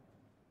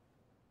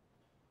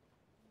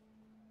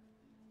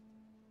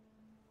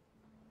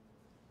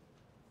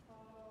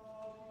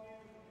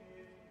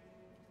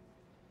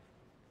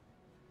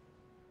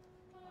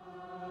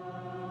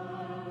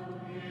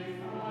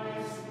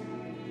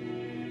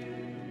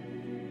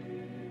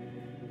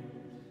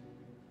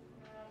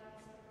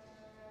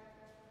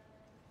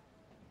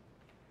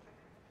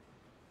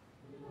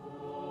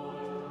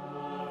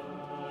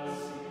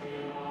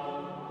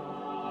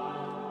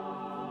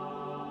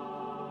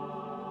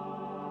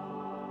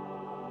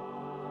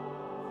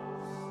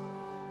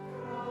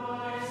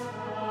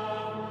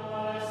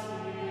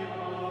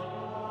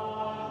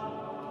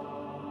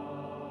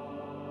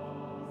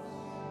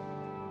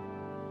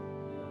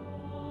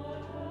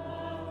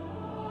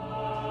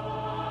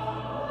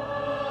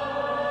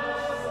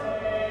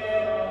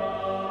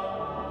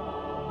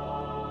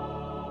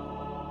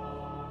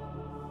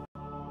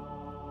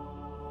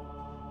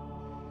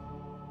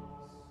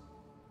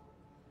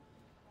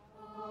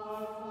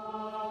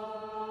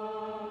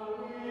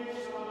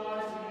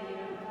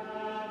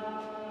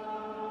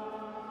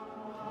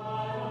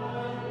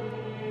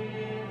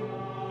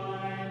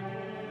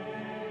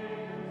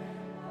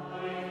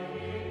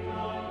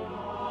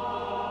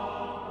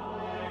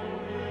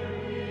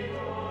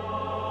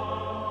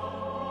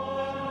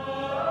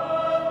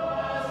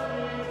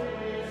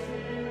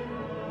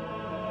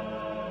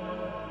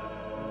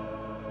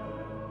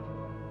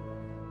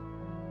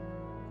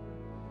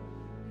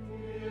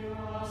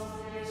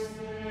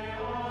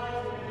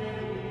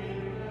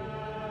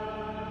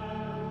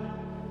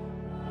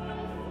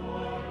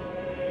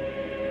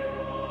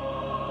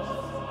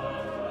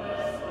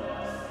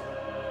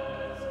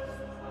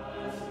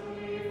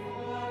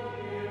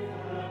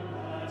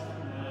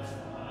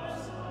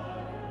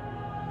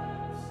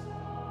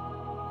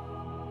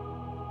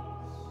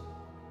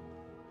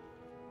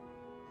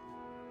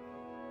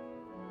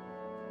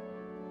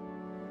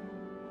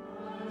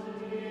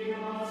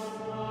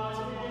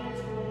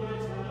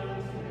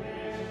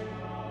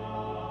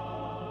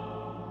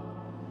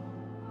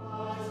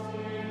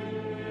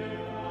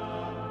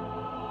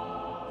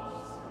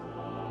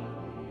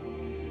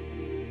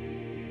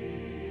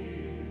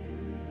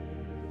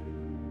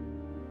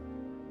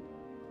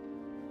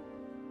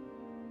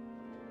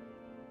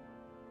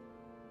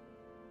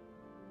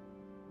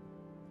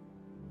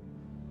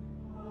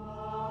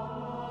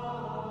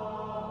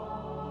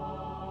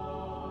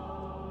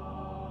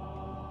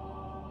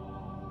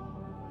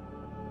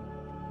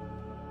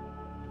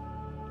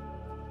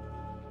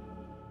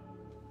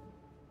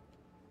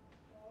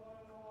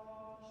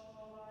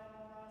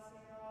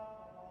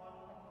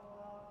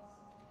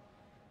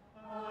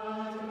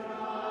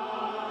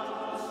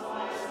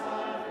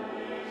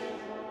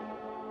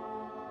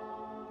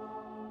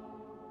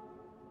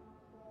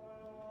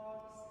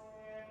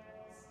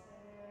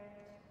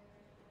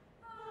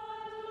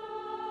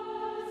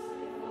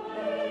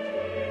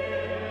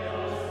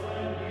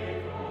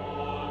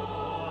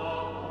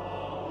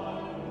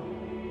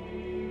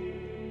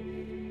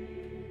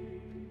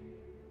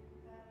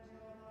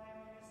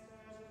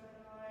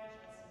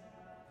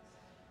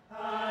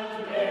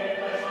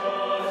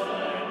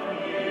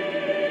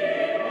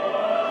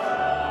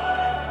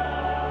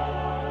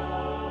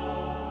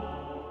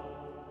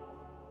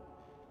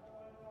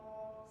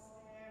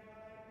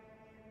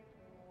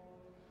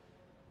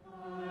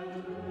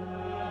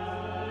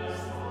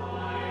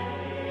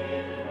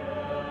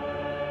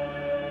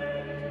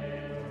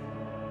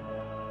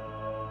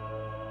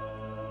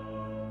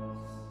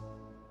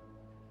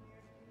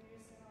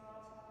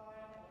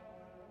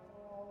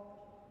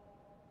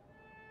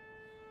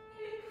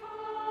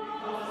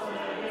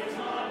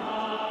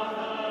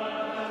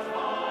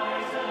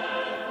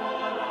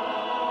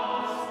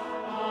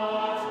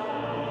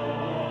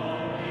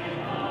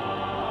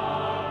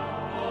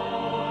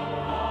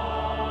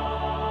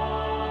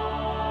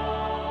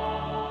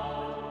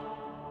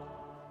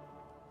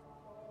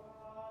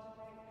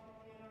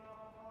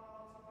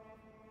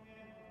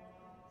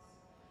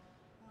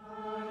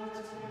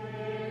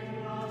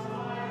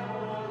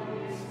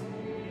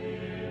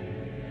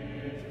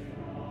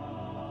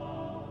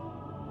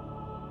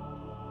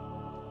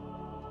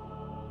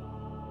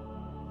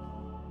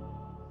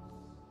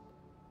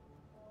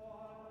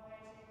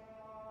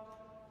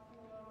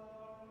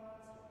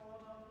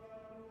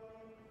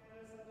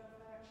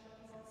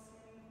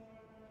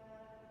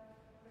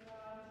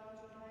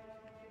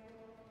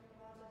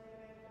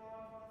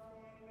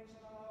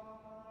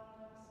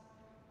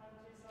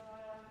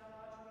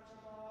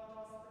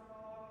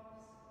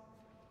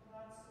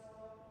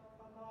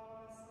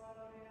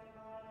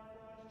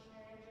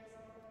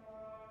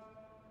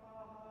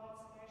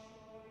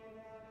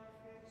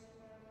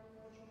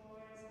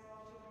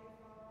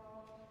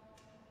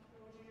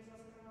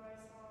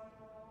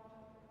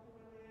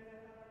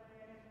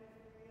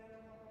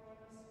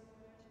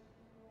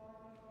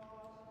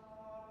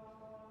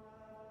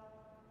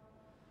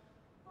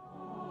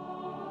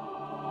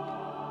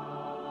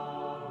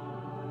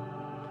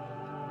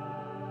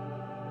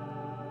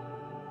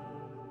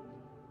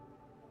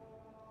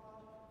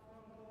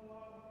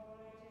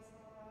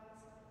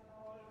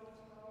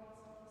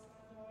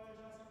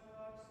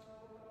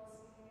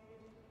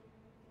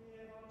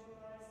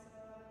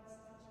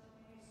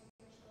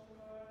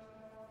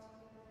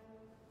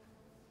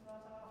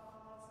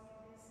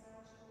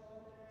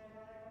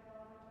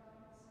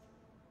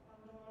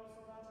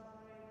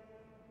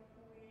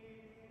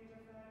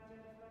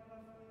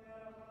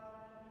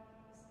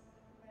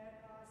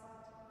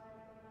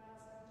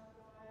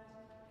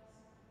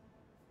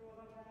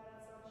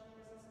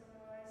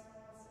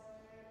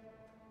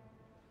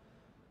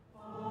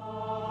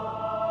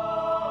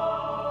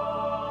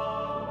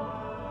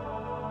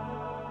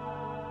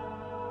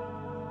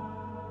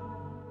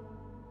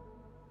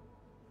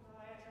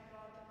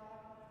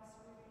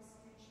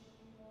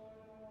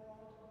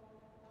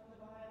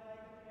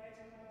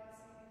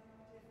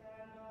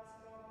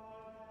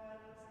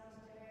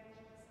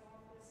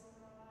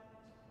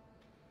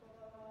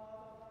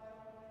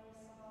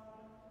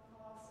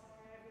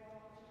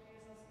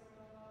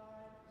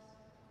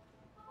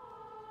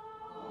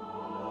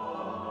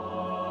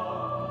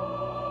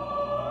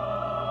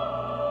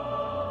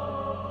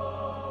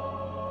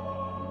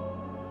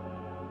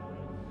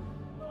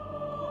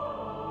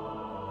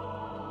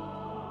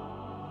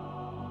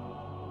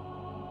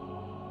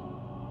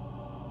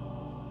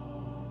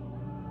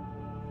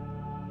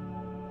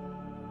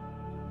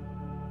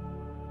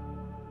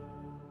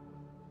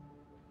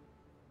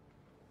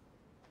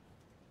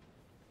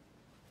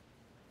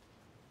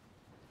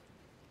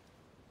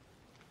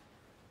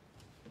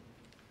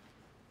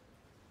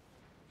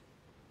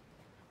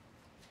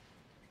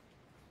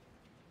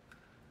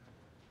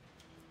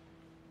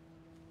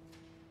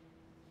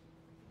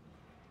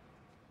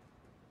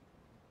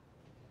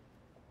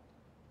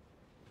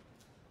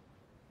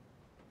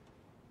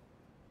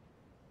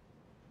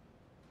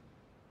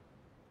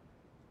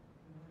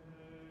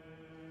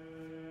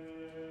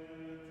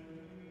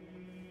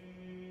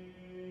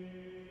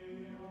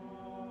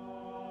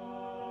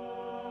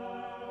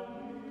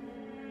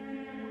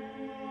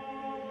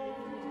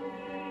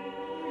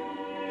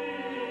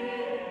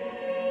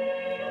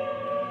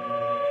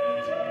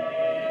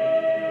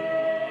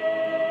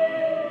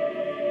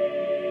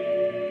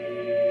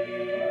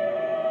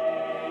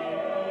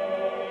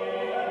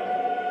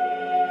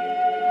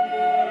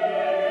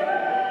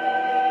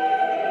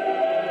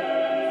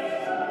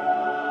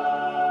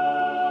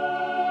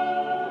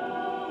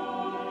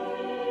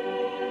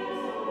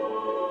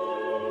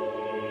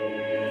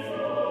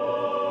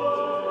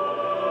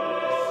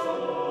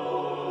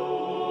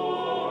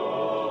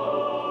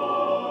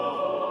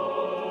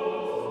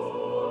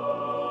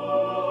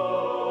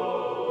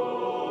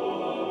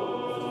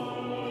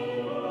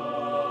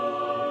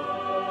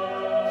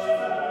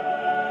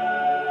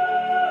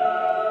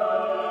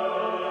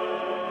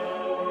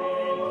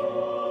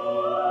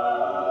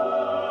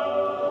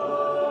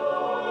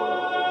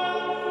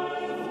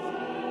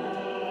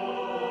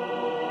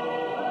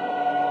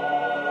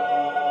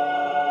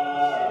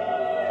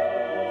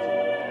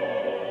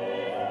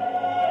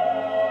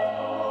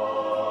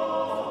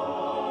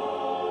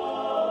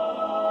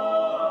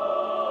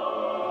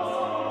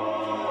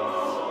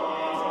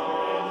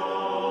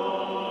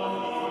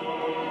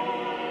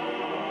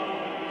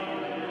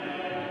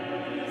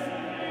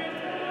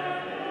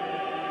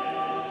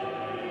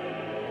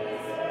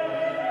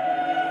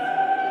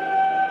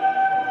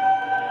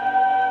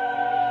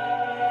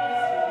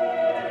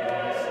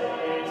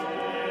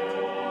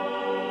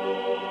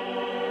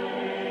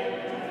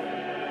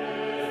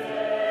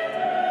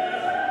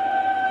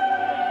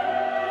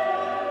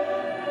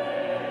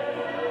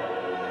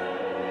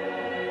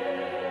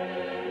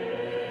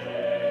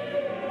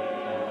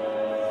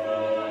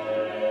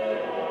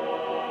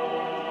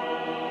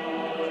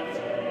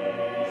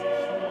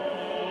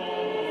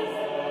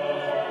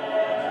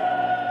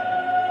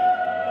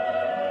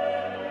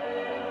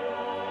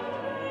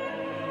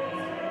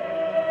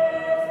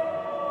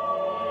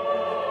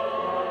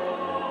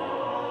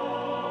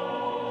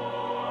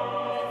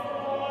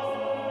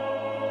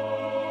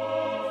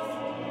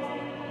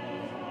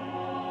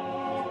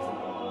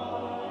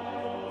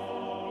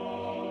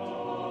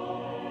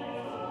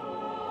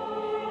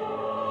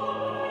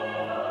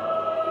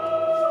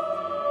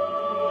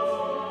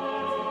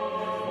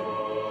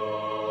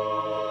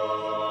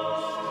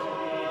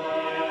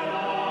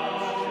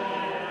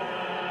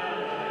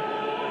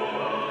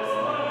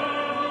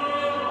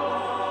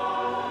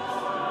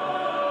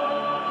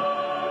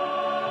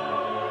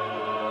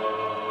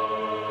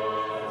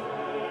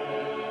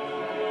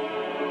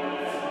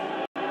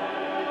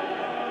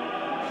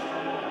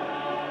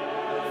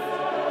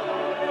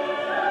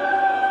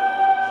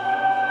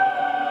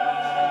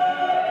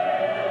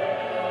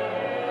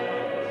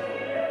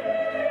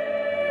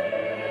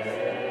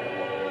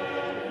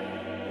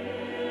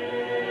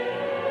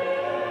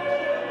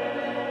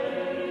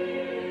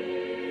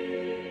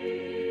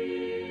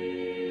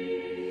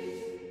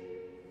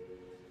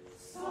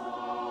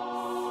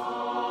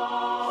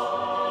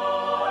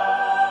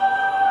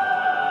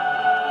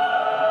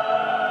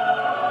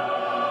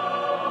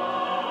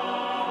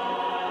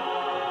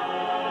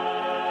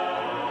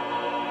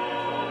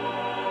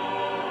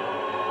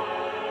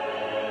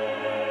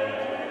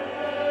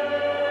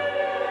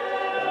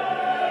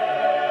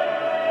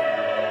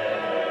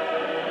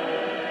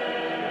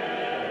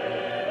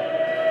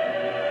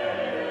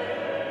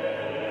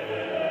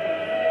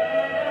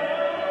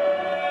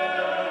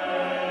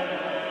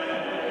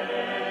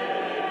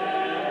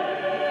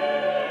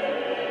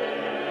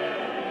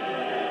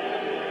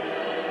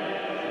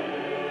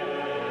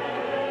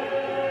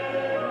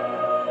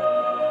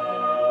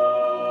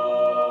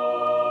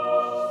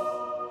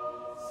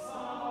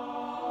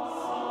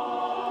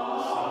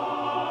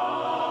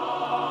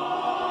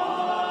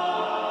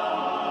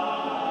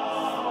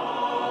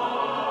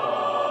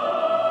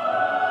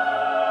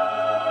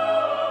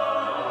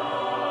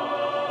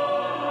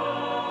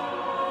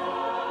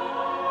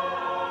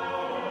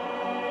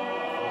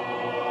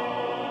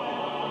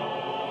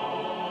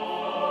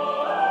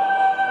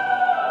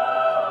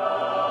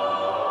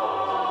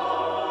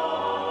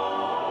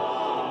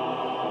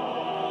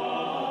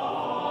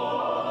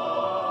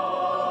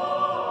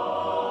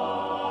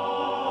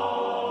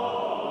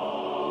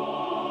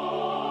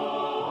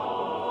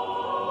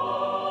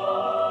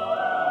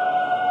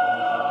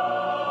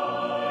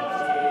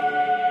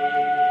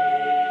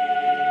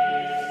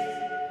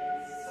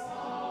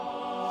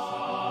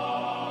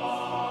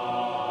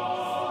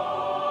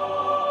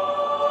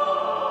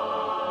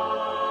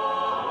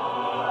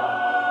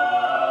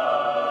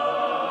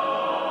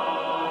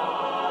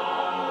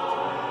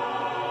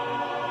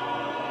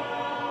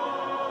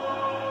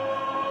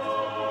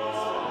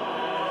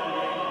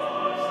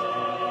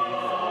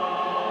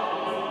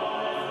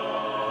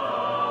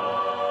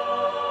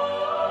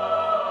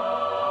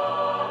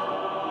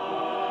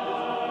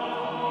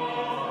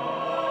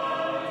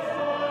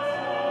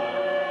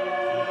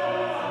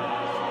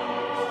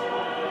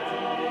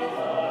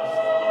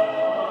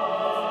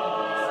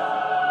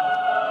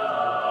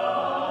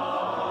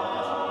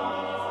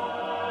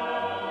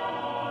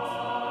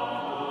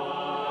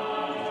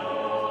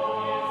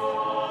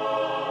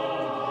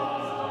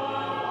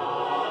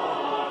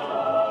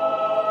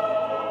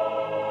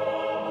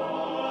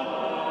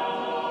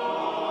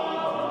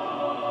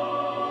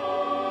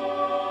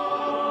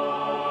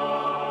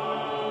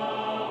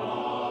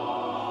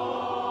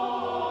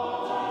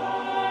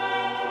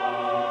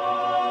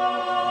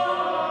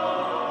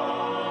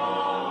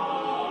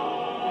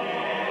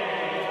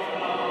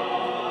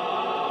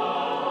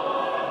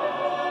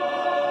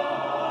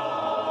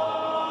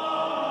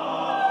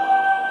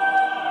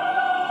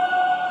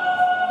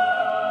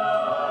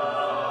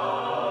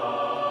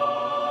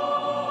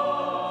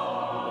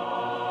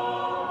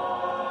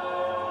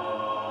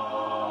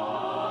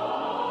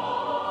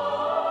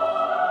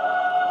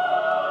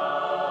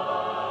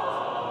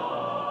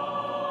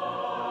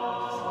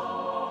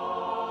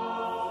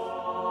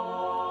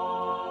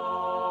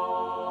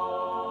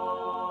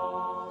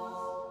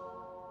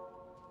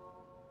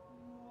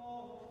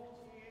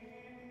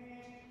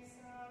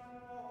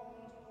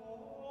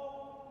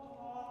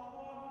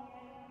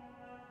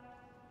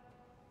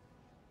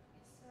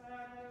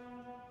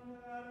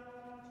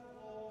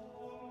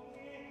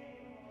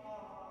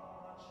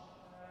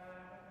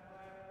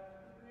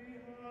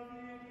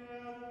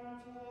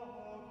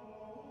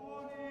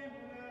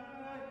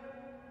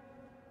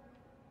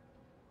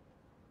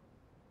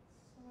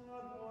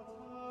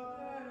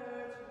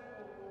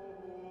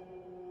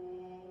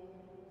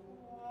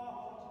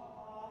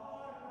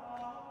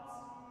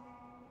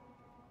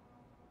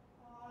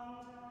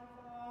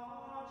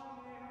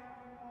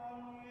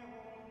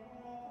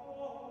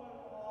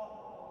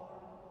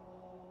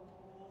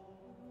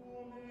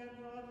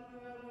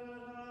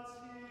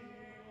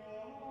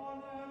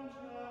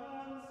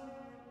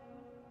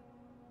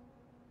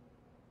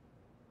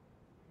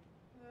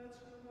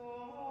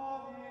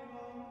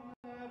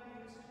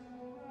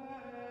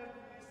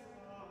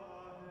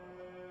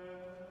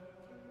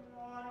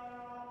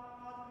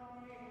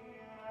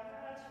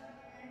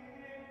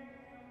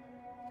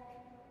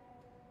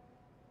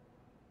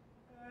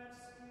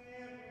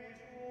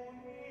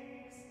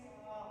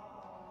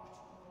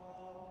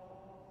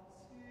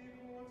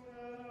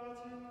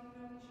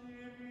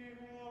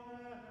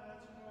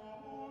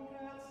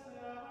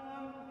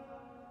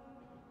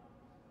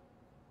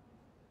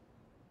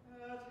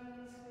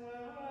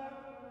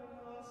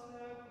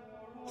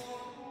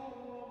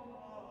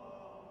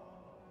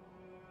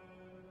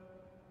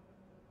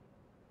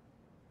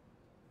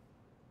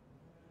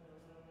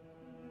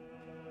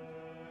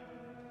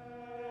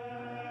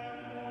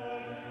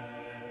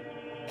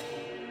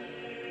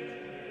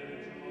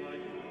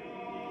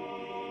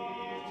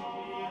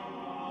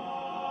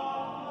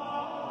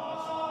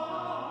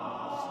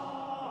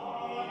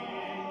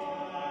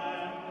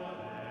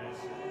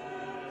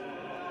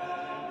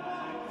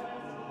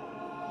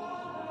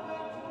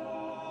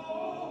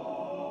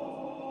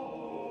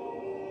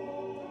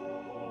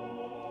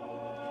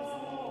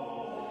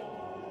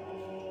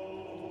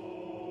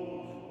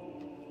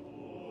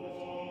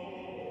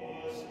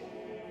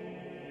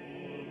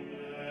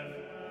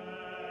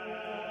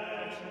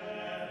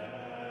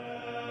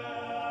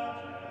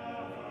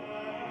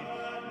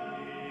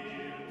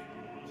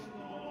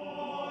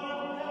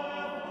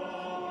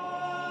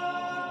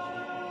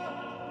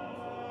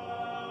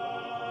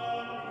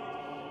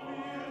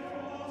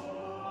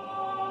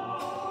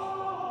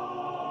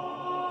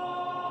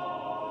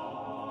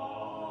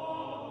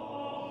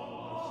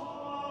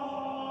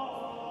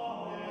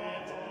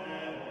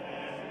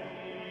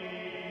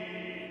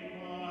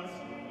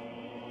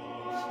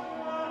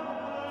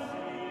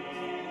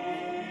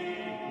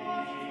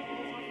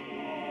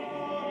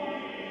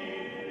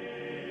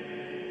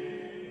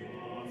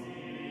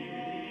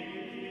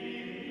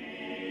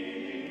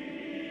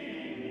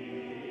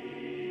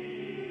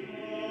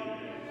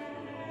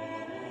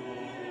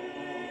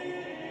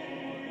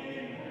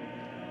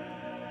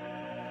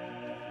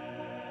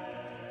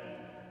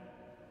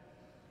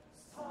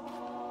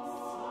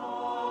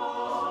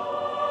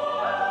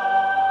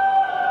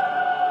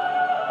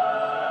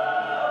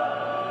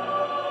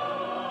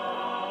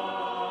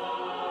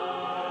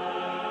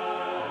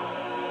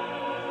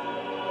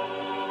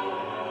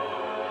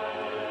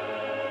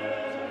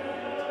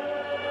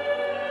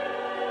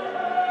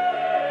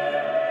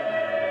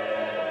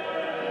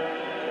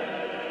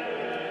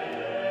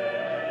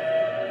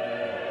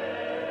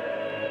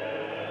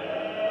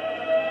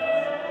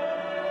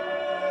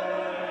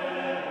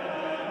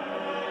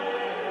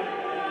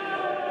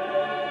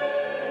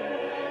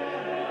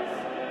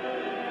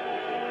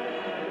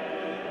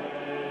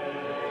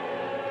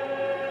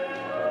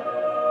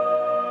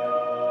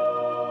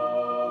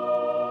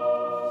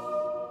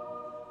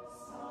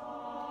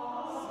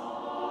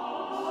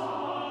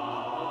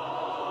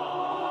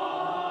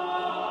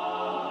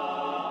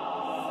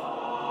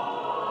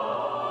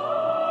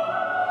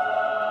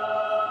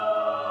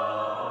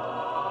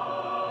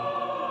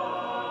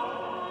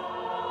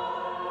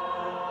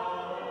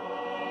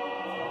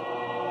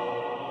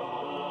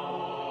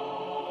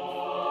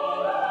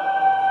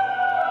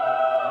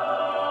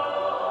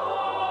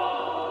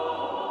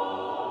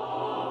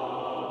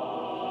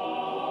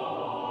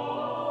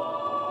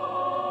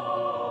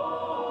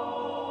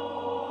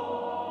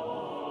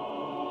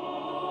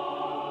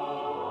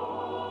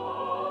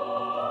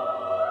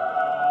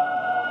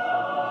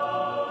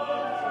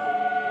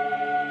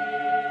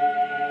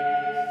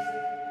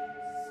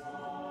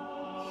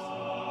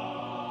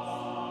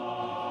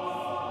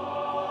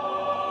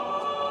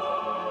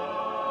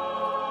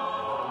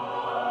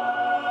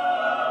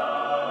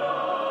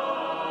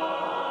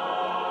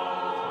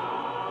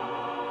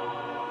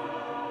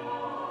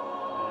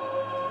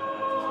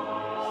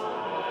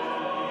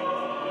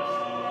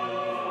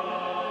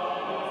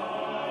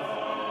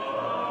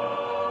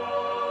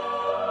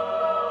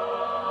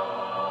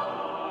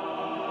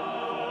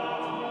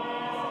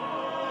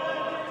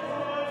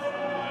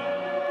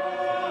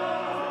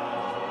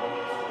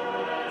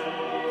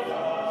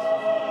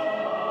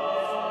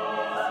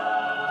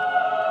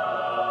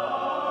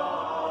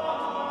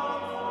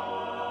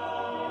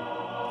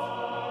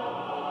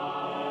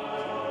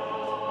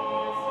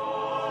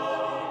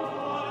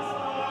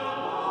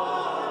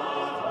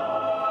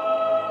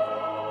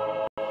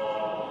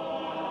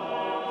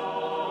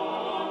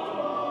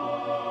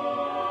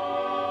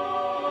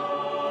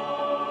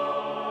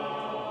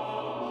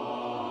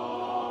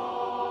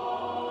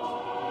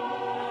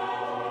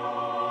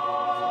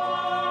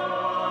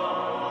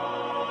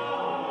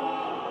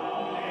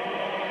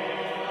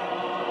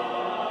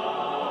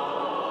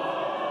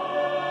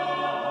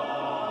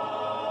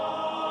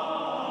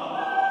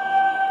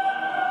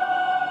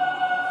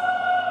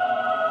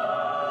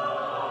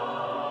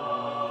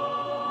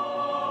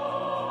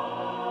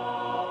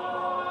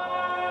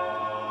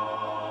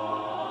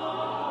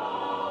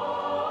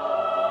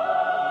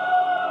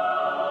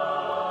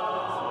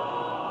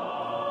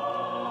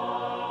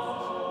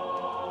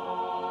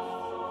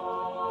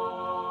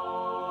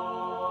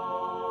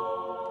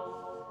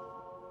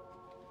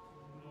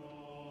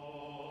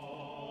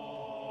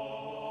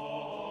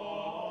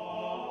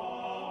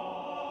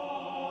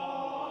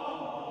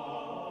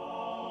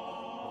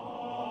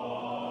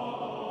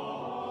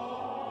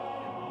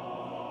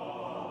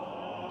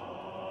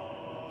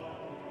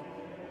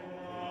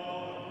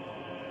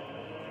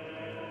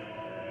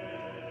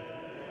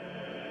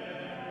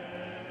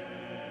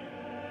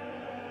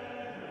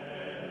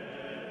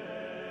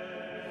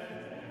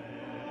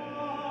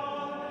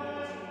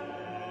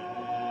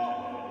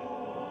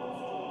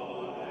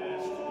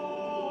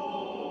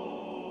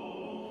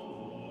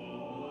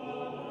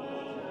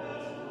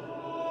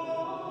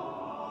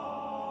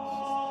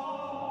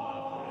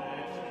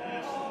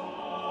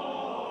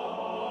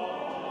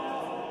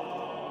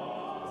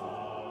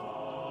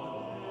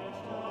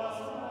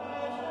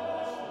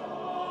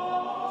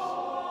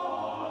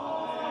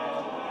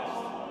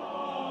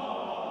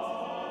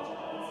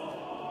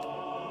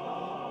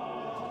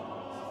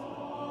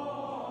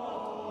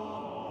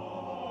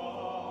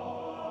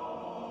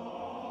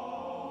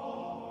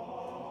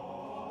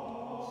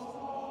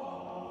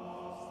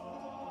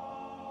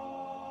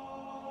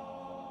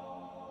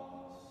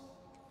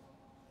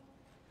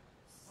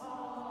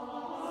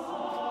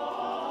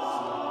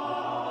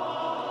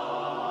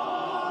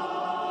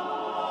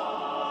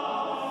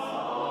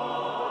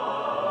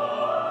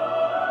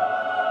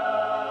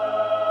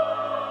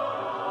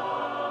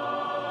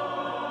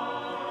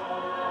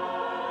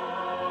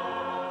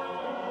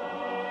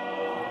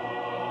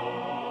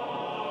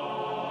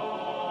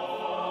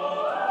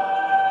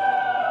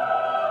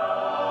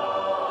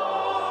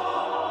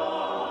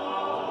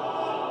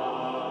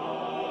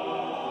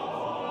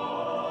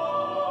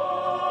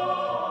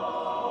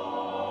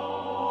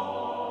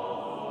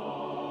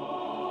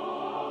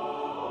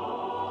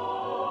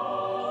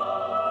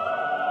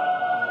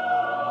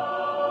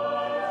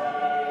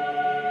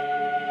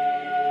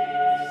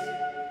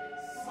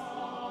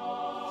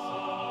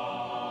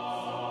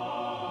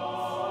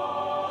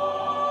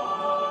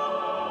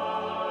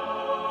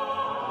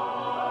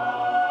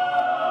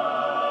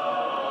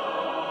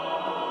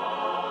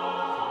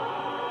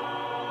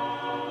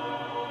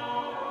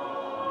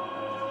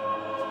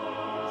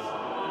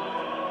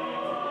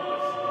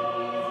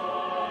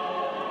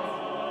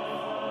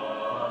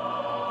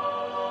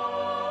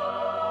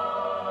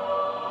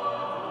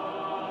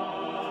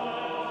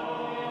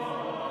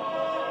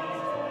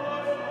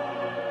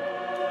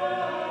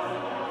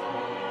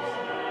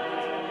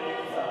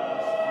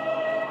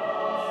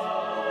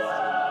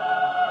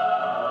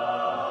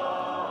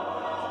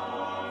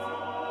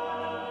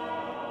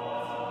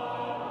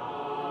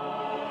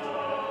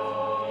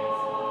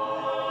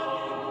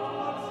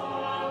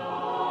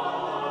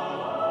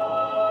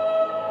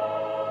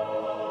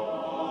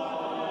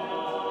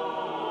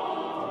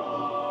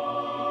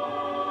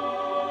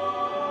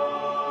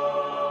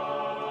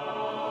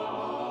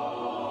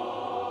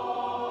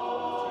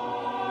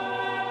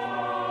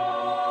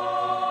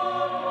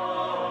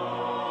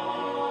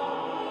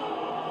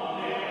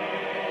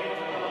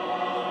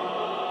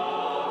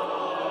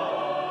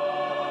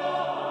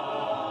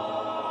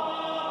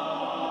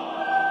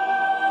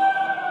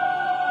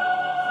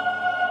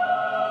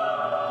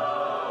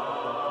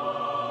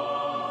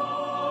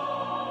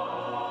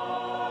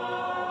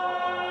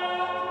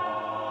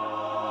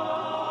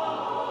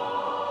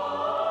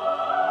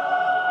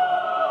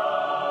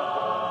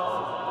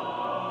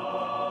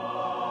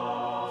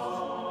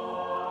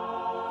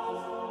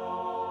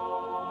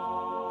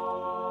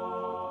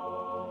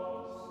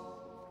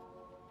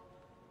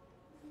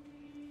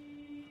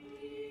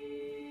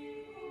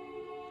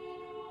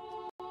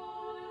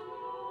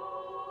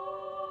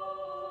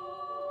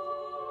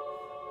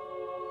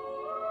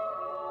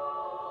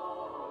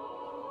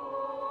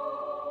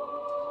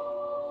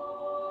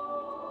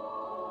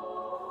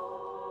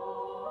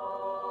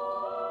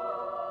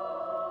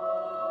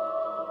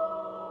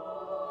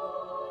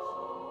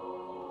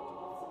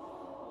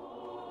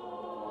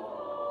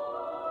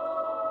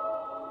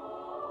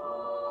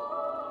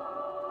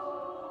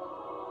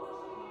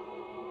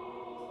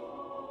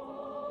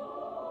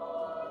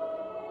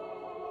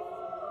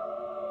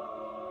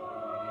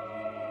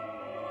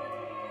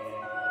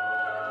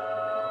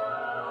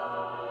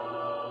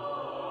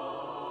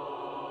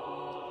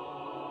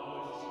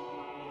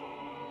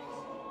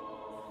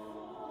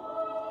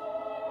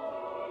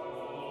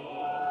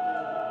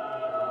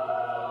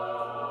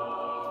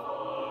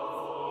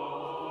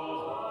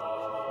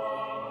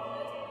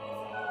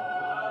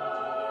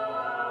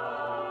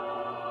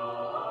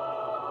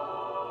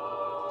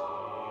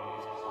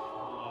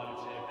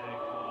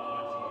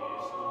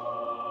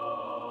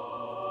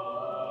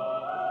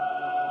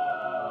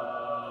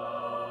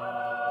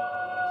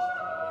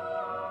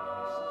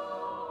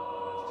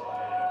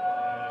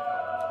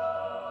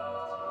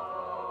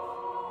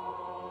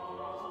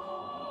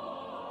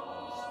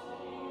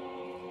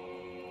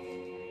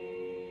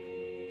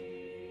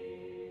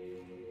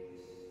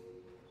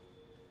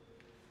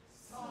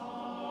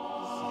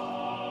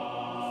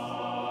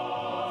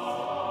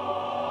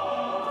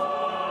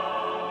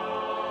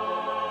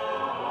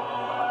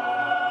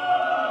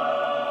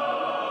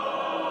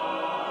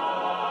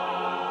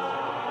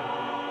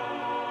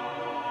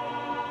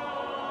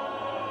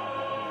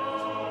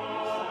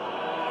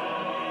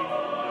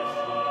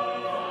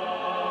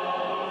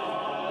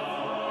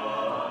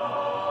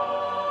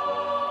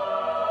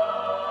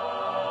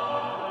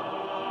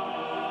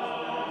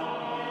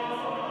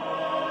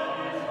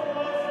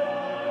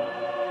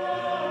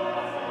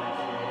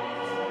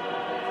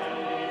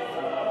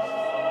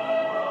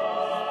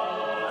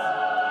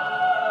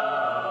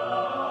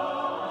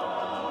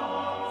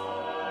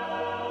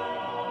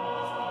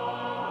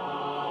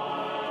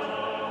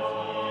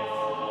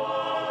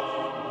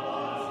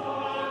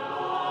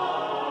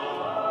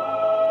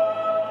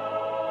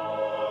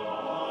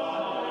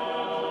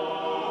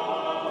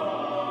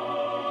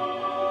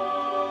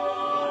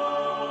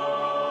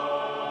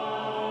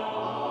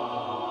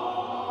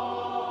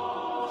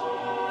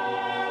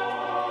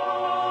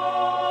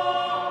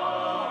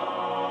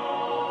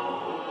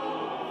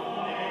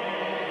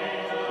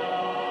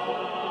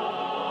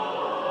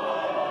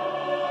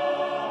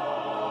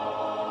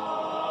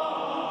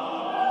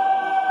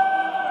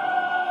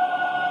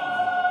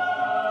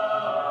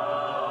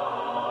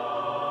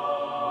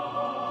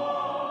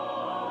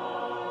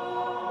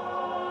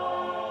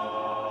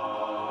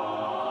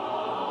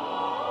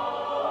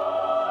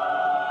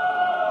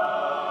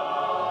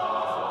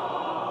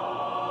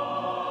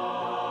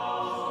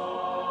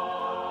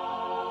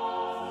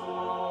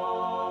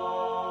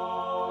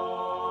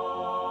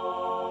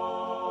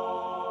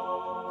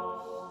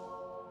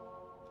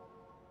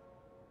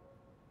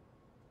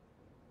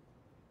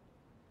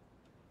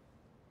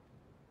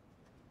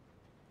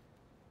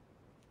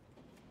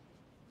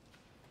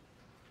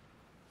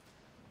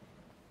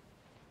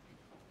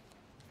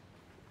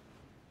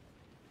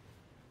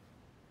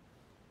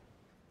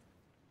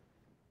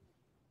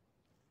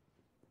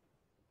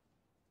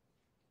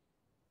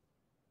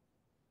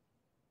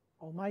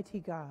 Almighty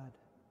God,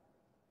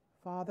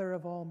 Father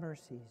of all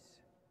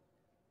mercies,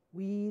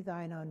 we,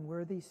 thine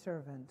unworthy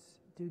servants,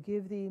 do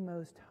give thee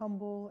most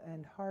humble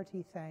and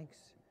hearty thanks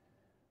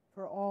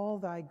for all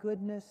thy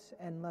goodness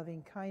and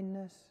loving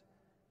kindness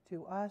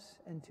to us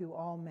and to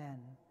all men.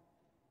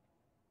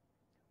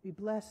 We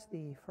bless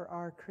thee for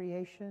our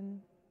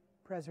creation,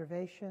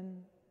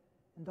 preservation,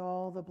 and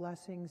all the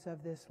blessings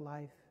of this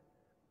life,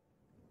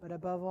 but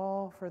above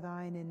all for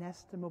thine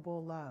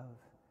inestimable love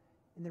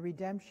in the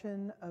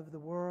redemption of the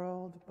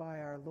world by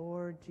our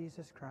Lord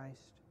Jesus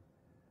Christ,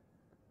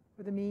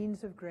 for the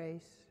means of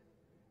grace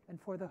and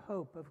for the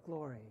hope of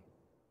glory.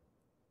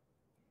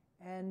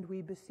 And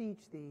we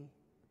beseech thee,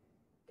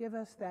 give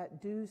us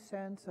that due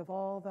sense of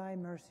all thy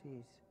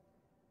mercies,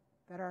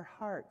 that our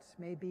hearts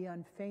may be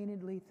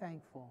unfeignedly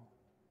thankful,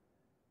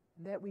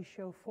 and that we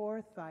show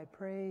forth thy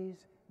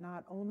praise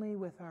not only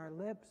with our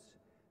lips,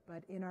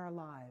 but in our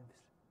lives,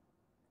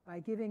 by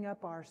giving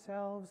up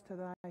ourselves to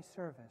thy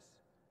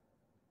service,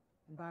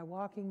 and by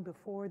walking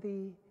before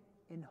thee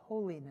in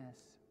holiness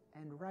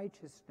and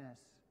righteousness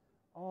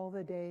all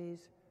the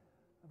days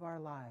of our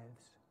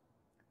lives.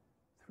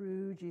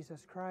 Through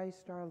Jesus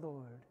Christ our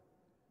Lord,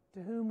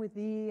 to whom with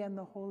thee and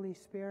the Holy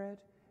Spirit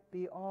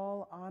be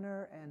all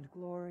honor and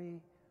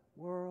glory,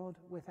 world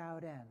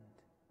without end.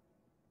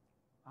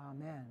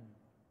 Amen.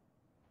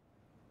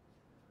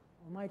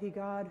 Almighty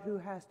God, who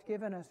hast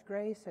given us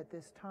grace at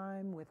this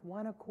time with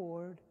one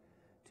accord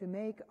to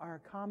make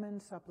our common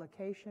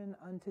supplication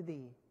unto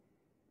thee,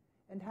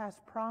 and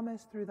hast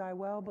promised through thy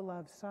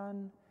well-beloved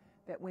Son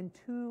that when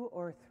 2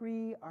 or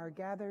 3 are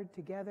gathered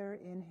together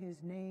in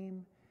his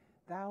name,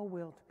 thou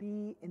wilt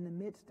be in the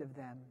midst of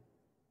them.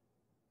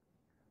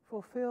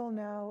 Fulfill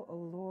now, O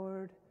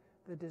Lord,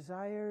 the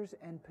desires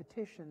and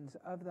petitions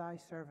of thy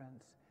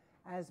servants,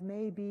 as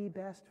may be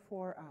best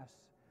for us,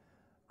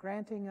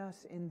 granting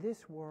us in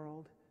this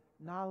world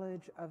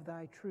knowledge of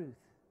thy truth,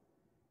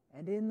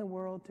 and in the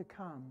world to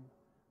come,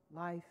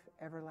 life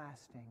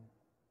everlasting.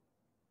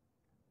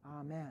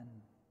 Amen.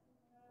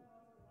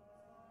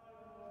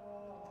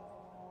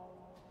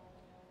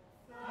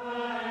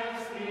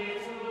 Thanks be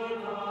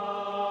to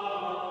God.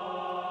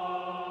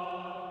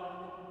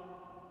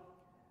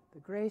 The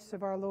grace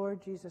of our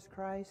Lord Jesus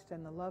Christ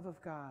and the love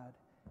of God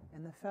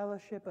and the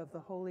fellowship of the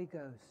Holy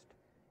Ghost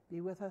be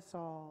with us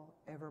all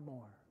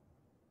evermore.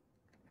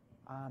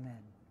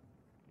 Amen.